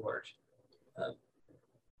been ignored.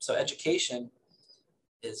 So education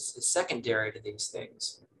is secondary to these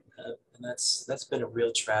things, and that's been a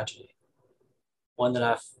real tragedy, one that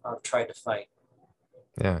I've tried to fight.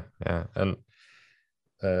 Yeah, yeah. And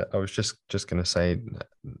I was just going to say,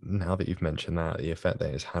 now that you've mentioned that, the effect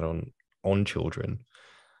that it's had on children,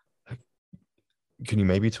 can you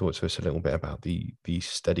maybe talk to us a little bit about the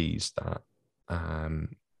studies that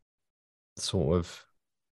sort of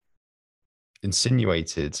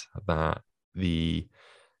insinuated that the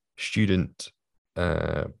student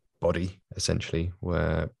body essentially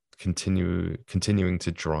were continuing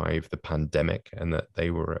to drive the pandemic, and that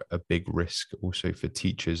they were a big risk also for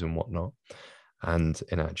teachers and whatnot. And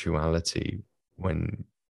in actuality, when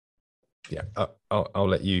I'll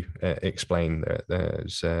let you explain that.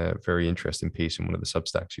 There's a very interesting piece in one of the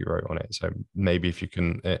Substacks you wrote on it. So maybe if you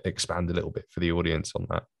can expand a little bit for the audience on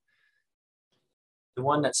that. The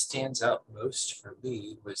one that stands out most for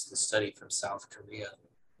me was the study from South Korea.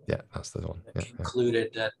 Yeah, that's the one. That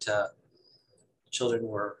concluded that children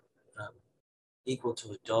were equal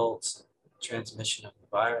to adults in transmission of the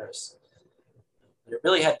virus. But it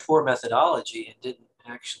really had poor methodology and didn't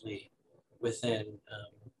actually, with their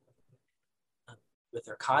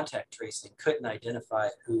contact tracing, couldn't identify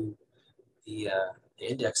who the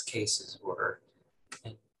index cases were.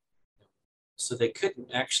 And so they couldn't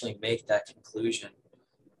actually make that conclusion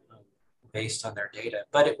based on their data.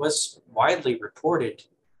 But it was widely reported,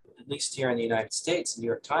 at least here in the United States. The New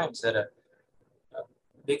York Times had a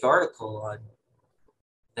big article on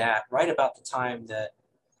that right about the time that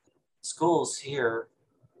schools here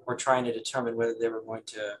were trying to determine whether they were going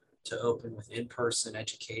to open with in-person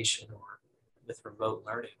education or with remote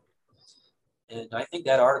learning. And I think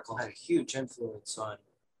that article had a huge influence on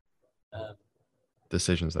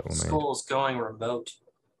decisions that were made. Schools going remote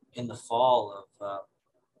in the fall of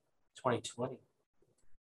 2020.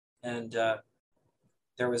 And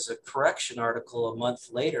there was a correction article a month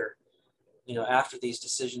later, after these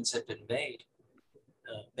decisions had been made,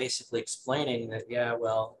 basically explaining that,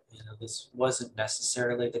 this wasn't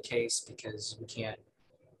necessarily the case because we can't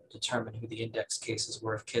determine who the index cases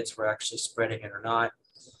were, if kids were actually spreading it or not.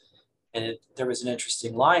 And there was an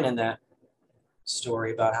interesting line in that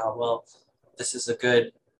story about how, well, this is a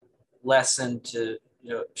good lesson to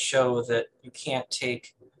show that you can't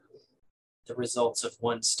take the results of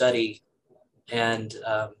one study and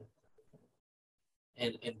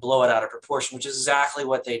blow it out of proportion, which is exactly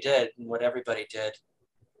what they did and what everybody did.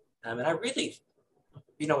 And I really,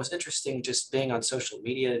 it was interesting just being on social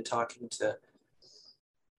media and talking to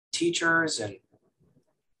teachers and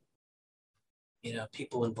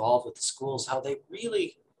people involved with the schools, how they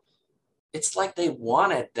really, it's like they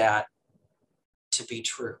wanted that to be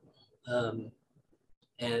true. And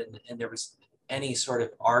there was any sort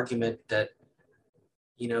of argument that,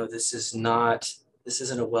 this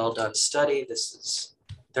isn't a well done study.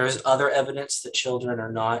 There's other evidence that children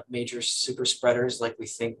are not major super spreaders like we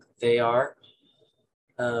think they are.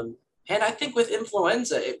 And I think with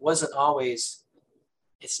influenza,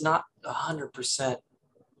 it's not 100%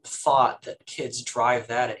 thought that kids drive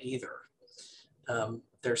that either.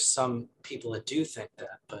 There's some people that do think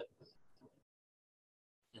that, but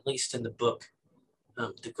at least in the book,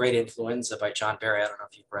 The Great Influenza by John Barry, I don't know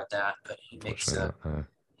if you've read that, but he makes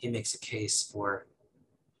a case for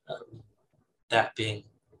that being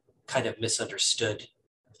kind of misunderstood,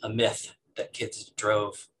 a myth that kids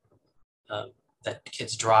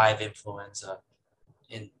drive influenza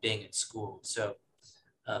in being in school. So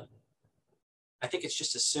I think it's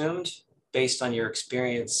just assumed based on your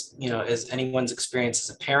experience, as anyone's experience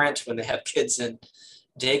as a parent when they have kids in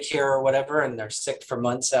daycare or whatever, and they're sick for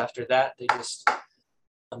months after that, they just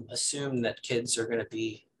assume that kids are going to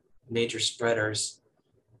be major spreaders.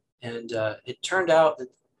 And it turned out that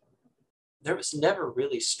there was never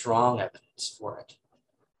really strong evidence for it,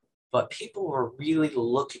 but people were really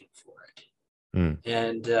looking for it.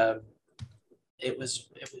 And it was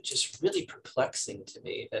just really perplexing to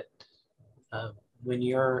me that when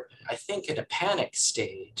you're, I think, in a panic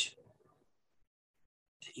stage,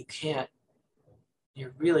 that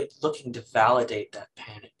you're really looking to validate that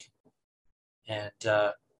panic. And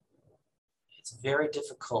it's very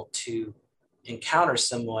difficult to encounter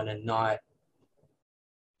someone and not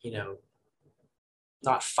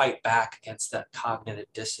fight back against that cognitive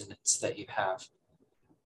dissonance that you have.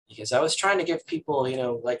 because I was trying to give people,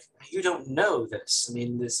 like, you don't know this. I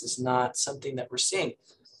mean, this is not something that we're seeing.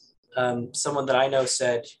 Someone that I know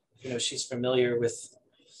said, she's familiar with,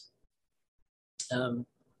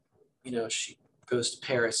 she goes to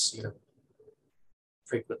Paris,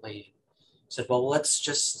 frequently. Said, well, let's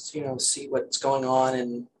just, see what's going on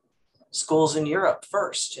in schools in Europe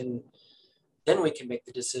first, and then we can make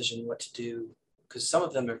the decision what to do, because some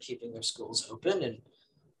of them are keeping their schools open,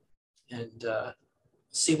 and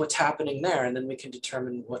see what's happening there, and then we can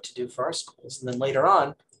determine what to do for our schools. And then later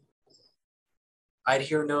on, I'd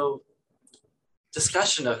hear no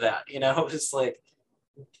discussion of that. It's like,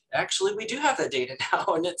 actually, we do have that data now,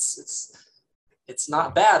 and it's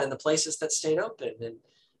not bad in the places that stayed open.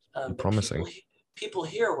 And promising. people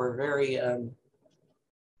here were very.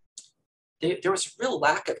 There was a real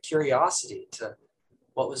lack of curiosity to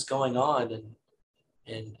what was going on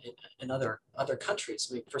in other countries.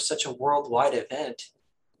 I mean, for such a worldwide event,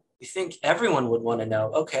 you think everyone would want to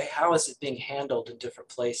know, okay, how is it being handled in different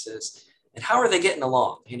places, and how are they getting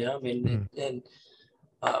along? I mean, and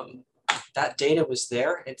that data was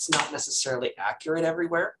there. It's not necessarily accurate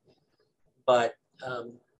everywhere, but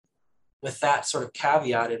with that sort of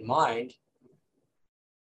caveat in mind,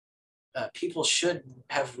 people should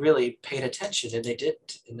have really paid attention, and they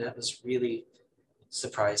didn't, and that was really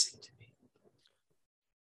surprising to me.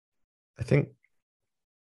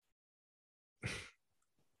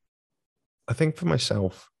 I think for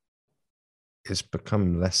myself, it's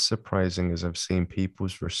become less surprising as I've seen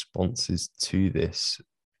people's responses to this,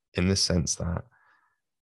 in the sense that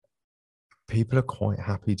people are quite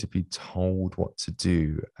happy to be told what to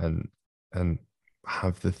do and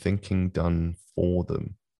have the thinking done for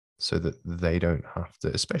them, so that they don't have to,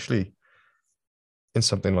 especially in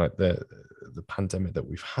something like the pandemic that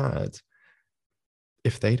we've had,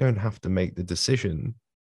 if they don't have to make the decision,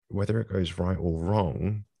 whether it goes right or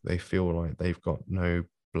wrong, they feel like they've got no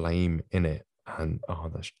blame in it. And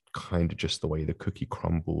that's kind of just the way the cookie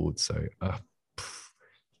crumbled. So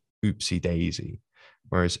oopsie daisy.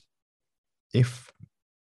 Whereas if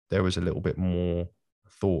there was a little bit more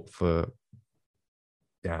thought for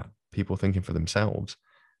people thinking for themselves,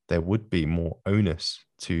 there would be more onus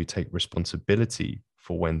to take responsibility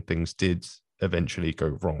for when things did eventually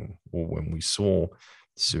go wrong, or when we saw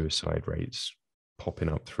suicide rates popping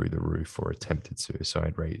up through the roof, or attempted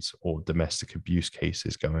suicide rates, or domestic abuse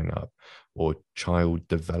cases going up, or child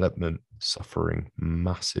development suffering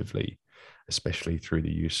massively, especially through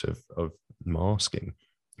the use of masking.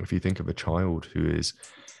 If you think of a child who is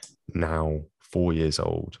now 4 years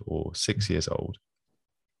old or 6 years old,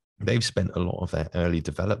 they've spent a lot of their early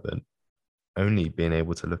development only being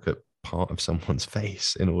able to look at part of someone's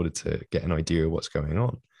face in order to get an idea of what's going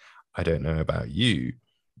on. I don't know about you,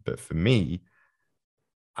 but for me,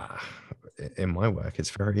 in my work, it's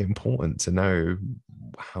very important to know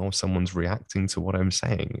how someone's reacting to what I'm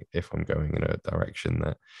saying, if I'm going in a direction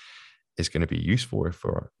that is going to be useful, if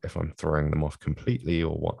I'm throwing them off completely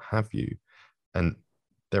or what have you. And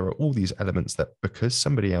there are all these elements that, because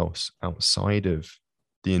somebody else outside of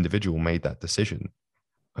the individual made that decision,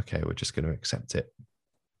 okay, we're just going to accept it.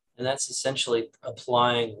 And that's essentially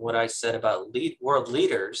applying what I said about world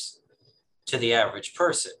leaders to the average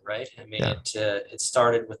person, right? I mean, it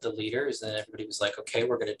started with the leaders, and everybody was like, okay,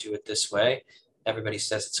 we're going to do it this way. Everybody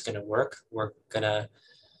says it's going to work. We're going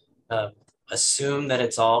to assume that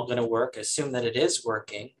it's all going to work, assume that it is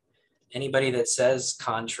working. Anybody that says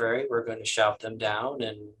contrary, we're going to shout them down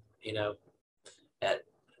and,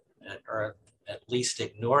 or at least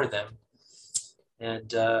ignore them.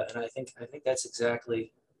 And I think that's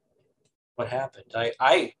exactly what happened.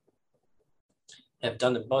 I have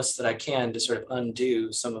done the most that I can to sort of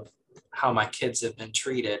undo some of how my kids have been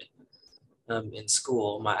treated in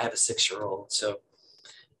school. I have a 6-year-old, so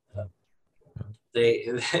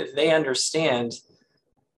they understand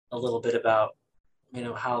a little bit about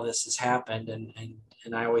how this has happened, and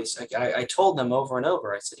I told them over and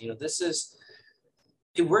over. I said,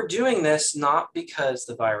 we're doing this not because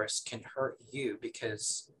the virus can hurt you,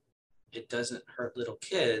 because it doesn't hurt little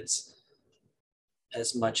kids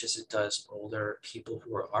as much as it does older people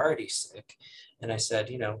who are already sick. And I said,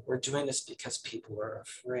 we're doing this because people are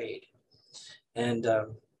afraid. And I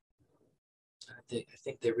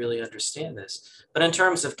think they really understand this. But in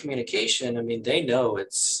terms of communication, I mean, they know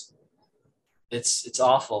it's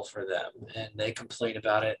awful for them, and they complain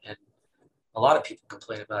about it. And a lot of people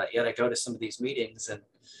complain about it. Yet I go to some of these meetings and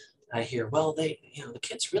I hear, well, the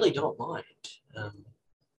kids really don't mind.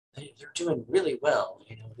 They're doing really well,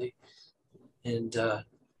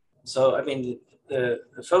 so, I mean, the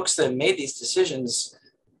folks that made these decisions,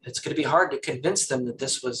 it's going to be hard to convince them that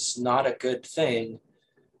this was not a good thing.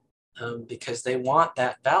 because they want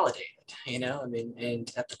that validated, I mean,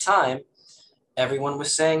 and at the time, everyone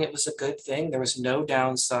was saying it was a good thing. There was no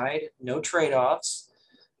downside, no trade-offs.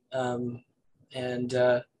 And,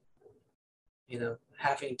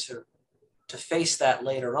 having to face that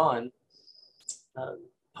later on,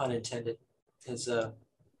 pun intended, is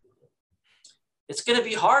it's going to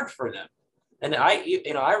be hard for them. And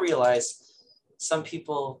I realize some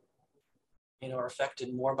people, are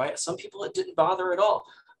affected more by it. Some people it didn't bother at all.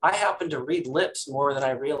 I happen to read lips more than I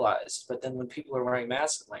realized, but then when people are wearing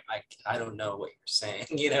masks, I'm like, I don't know what you're saying.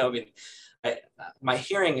 I mean, my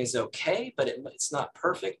hearing is okay, but it's not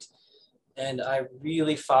perfect. And I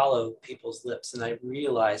really follow people's lips, and I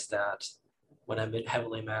realize that when I'm in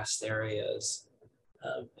heavily masked areas.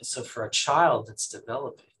 So for a child that's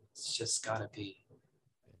developing, it's just got to be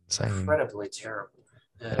Same. incredibly terrible.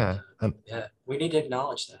 And, and we need to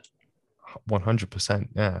acknowledge that. 100%.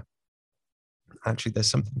 Yeah. Actually, there's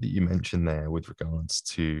something that you mentioned there with regards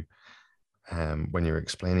to when you're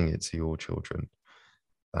explaining it to your children,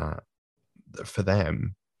 that for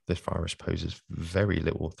them, this virus poses very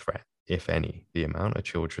little threat, if any. The amount of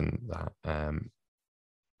children that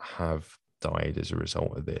have died as a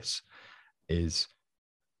result of this is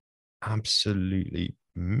absolutely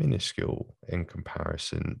minuscule in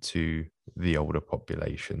comparison to the older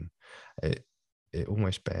population. It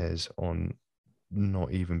almost bears on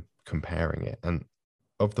not even comparing it. And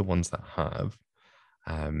of the ones that have,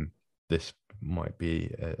 this might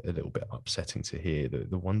be a little bit upsetting to hear.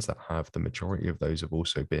 The ones that have, the majority of those have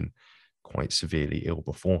also been quite severely ill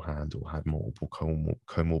beforehand or had multiple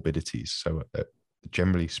comorbidities. So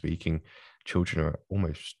generally speaking, children are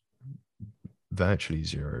almost virtually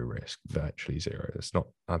zero risk, virtually zero. It's not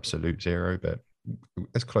absolute zero, but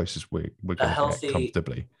as close as we're going to get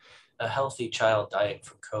comfortably. A healthy child dying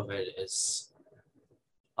from COVID is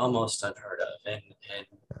almost unheard of.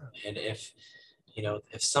 And if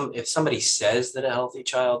somebody says that a healthy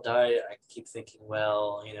child died, I keep thinking,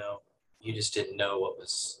 well, you just didn't know what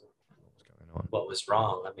was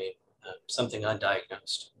wrong. I mean, something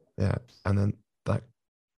undiagnosed. Yeah. And then that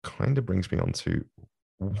kind of brings me on to,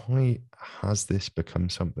 why has this become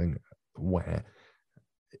something where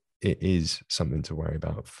it is something to worry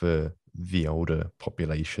about for the older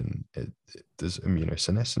population? Does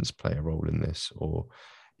immunosenescence play a role in this, or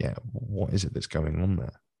what is it that's going on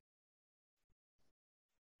there?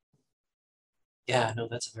 Yeah, no,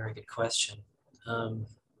 that's a very good question. I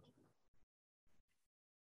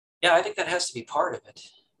think that has to be part of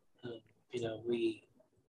it. We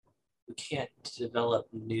can't develop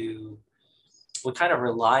new. We kind of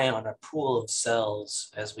rely on a pool of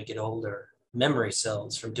cells as we get older, memory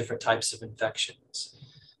cells from different types of infections,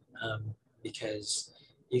 because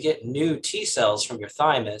you get new T cells from your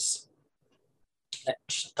thymus. That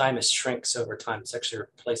thymus shrinks over time. It's actually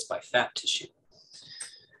replaced by fat tissue,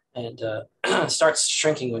 and starts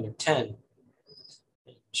shrinking when you're 10.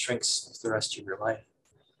 It shrinks the rest of your life,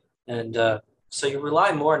 and so you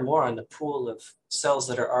rely more and more on the pool of cells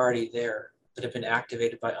that are already there, that have been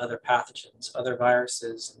activated by other pathogens, other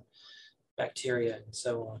viruses, and bacteria, and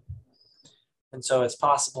so on. And so it's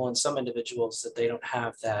possible in some individuals that they don't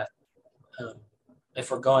have that.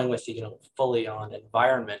 If we're going with the fully on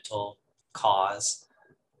environmental cause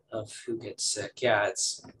of who gets sick, are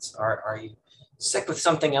you sick with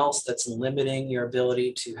something else that's limiting your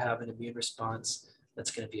ability to have an immune response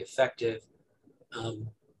that's going to be effective,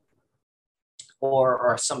 or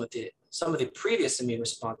are some of the previous immune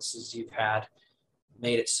responses you've had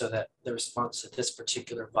made it so that the response to this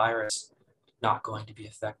particular virus is not going to be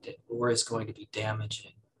effective or is going to be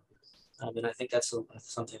damaging. And I think that's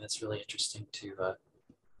something that's really interesting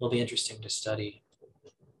will be interesting to study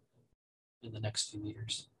in the next few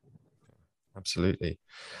years. Absolutely.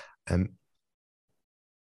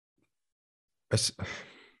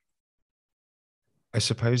 I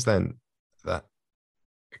suppose then that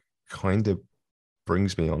kind of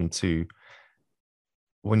brings me on to,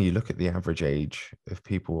 when you look at the average age of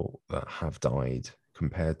people that have died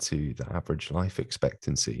compared to the average life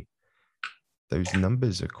expectancy, those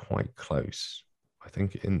numbers are quite close. I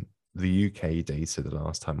think in the UK data, the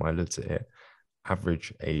last time I looked at it,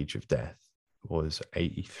 average age of death was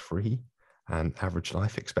 83, and average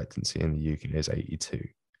life expectancy in the UK is 82.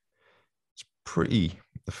 It's pretty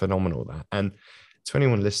phenomenal, that. And to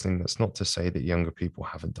anyone listening, that's not to say that younger people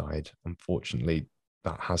haven't died. Unfortunately,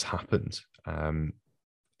 that has happened.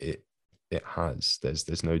 It has.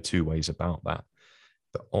 There's no two ways about that.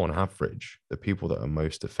 But on average, the people that are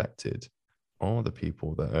most affected are the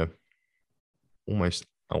people that are almost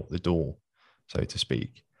out the door, so to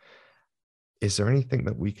speak. Is there anything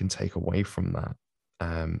that we can take away from that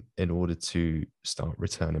in order to start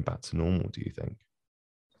returning back to normal, do you think?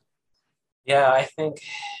 Yeah,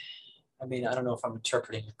 I mean, I don't know if I'm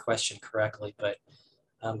interpreting your question correctly, but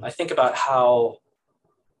I think about how,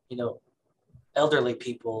 you know, elderly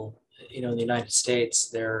people, in the United States,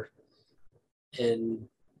 they're in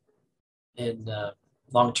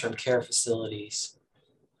long-term care facilities.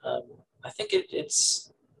 Um, I think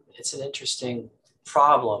it's an interesting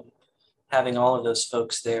problem having all of those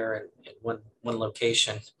folks there in one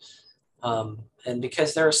location, and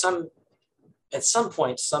because there are at some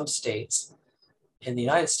point, some states in the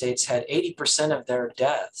United States had 80% of their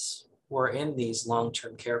deaths were in these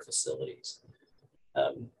long-term care facilities.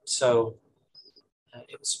 So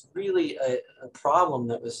it was really a problem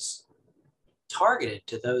that was targeted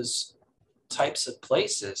to those types of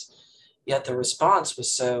places, yet the response was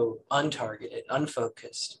so untargeted,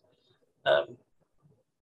 unfocused. Um,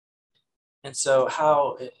 and so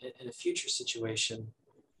how in a future situation,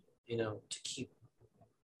 to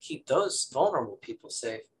keep those vulnerable people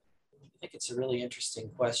safe, I think it's a really interesting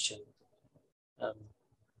question. Um,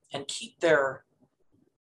 and keep their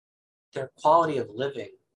quality of living.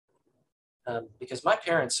 Because my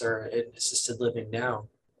parents are in assisted living now,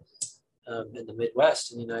 in the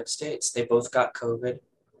Midwest in the United States. They both got COVID.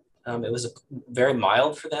 It was very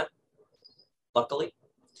mild for them, luckily.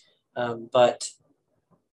 But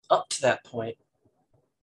up to that point,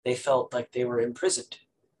 they felt like they were imprisoned.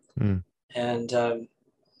 Mm. And,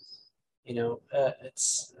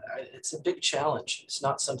 it's a big challenge. It's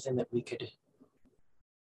not something that we could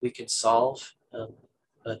solve.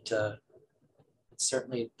 But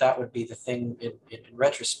certainly that would be the thing in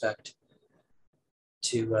retrospect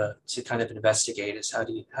to kind of investigate, is how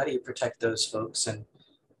do you protect those folks, and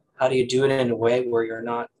how do you do it in a way where you're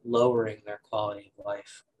not lowering their quality of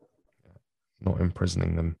life? Not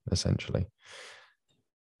imprisoning them, essentially.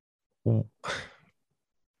 Well,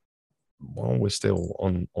 while we're still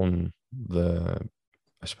on the,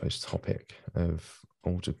 I suppose, topic of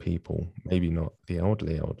older people, maybe not the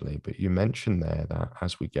elderly, but you mentioned there that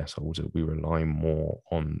as we get older, we rely more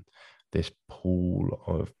on this pool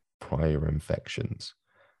of prior infections.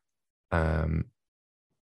 Um,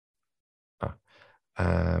 uh,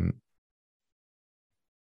 um,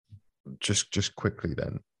 just quickly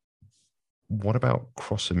then, what about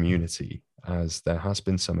cross immunity? As there has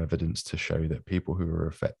been some evidence to show that people who were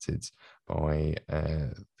affected by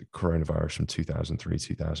the coronavirus from 2003,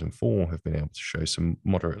 2004 have been able to show some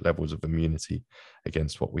moderate levels of immunity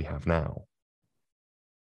against what we have now.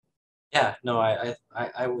 Yeah, no, I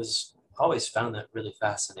was always found that really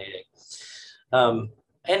fascinating. And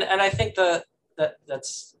I think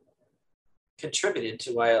that's contributed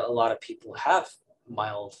to why a lot of people have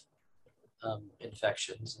mild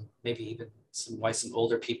infections, and maybe even why some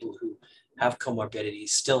older people who have comorbidities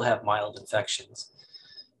still have mild infections,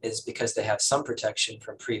 is because they have some protection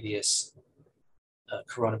from previous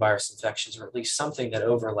coronavirus infections, or at least something that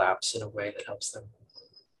overlaps in a way that helps them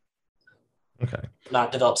Okay.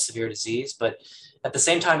 not develop severe disease. But at the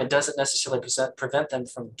same time, it doesn't necessarily prevent them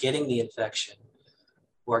from getting the infection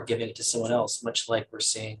or giving it to someone else, much like we're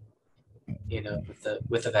seeing, with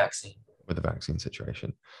the vaccine. With the vaccine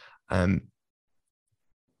situation. Um,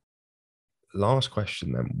 Last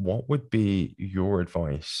question then. What would be your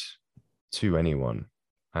advice to anyone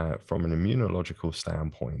from an immunological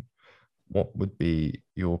standpoint? What would be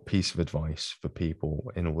your piece of advice for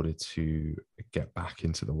people in order to get back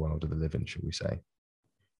into the world of the living, should we say?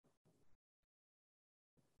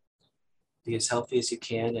 Be as healthy as you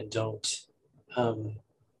can, and don't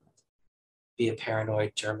be a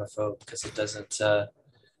paranoid germaphobe, because it doesn't.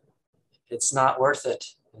 It's not worth it.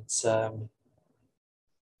 It's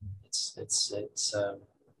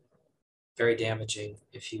very damaging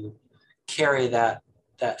if you carry that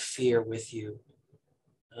fear with you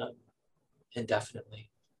um, indefinitely.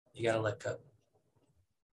 You got to let go.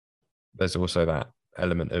 There's also that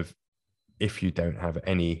element of, if you don't have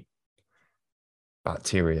any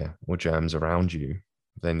bacteria or germs around you,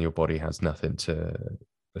 then your body has nothing to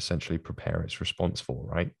essentially prepare its response for,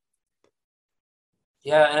 right?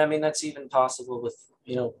 Yeah, and I mean that's even possible with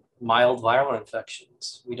mild viral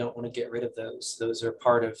infections. We don't want to get rid of those. Those are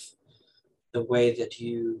part of the way that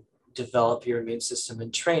you develop your immune system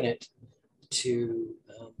and train it to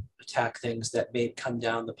attack things that may come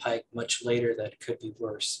down the pike much later that could be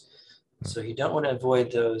worse. So you don't want to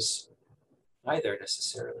avoid those either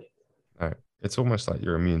necessarily. No, it's almost like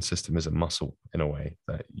your immune system is a muscle in a way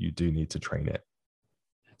that you do need to train it.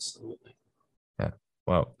 Absolutely. Yeah.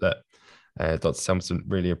 Well, look, Dr. Templeton,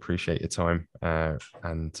 really appreciate your time.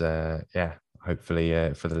 And yeah,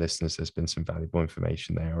 hopefully for the listeners, there's been some valuable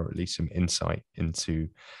information there, or at least some insight into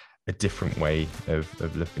a different way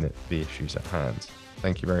of looking at the issues at hand.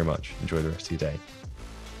 Thank you very much. Enjoy the rest of your day.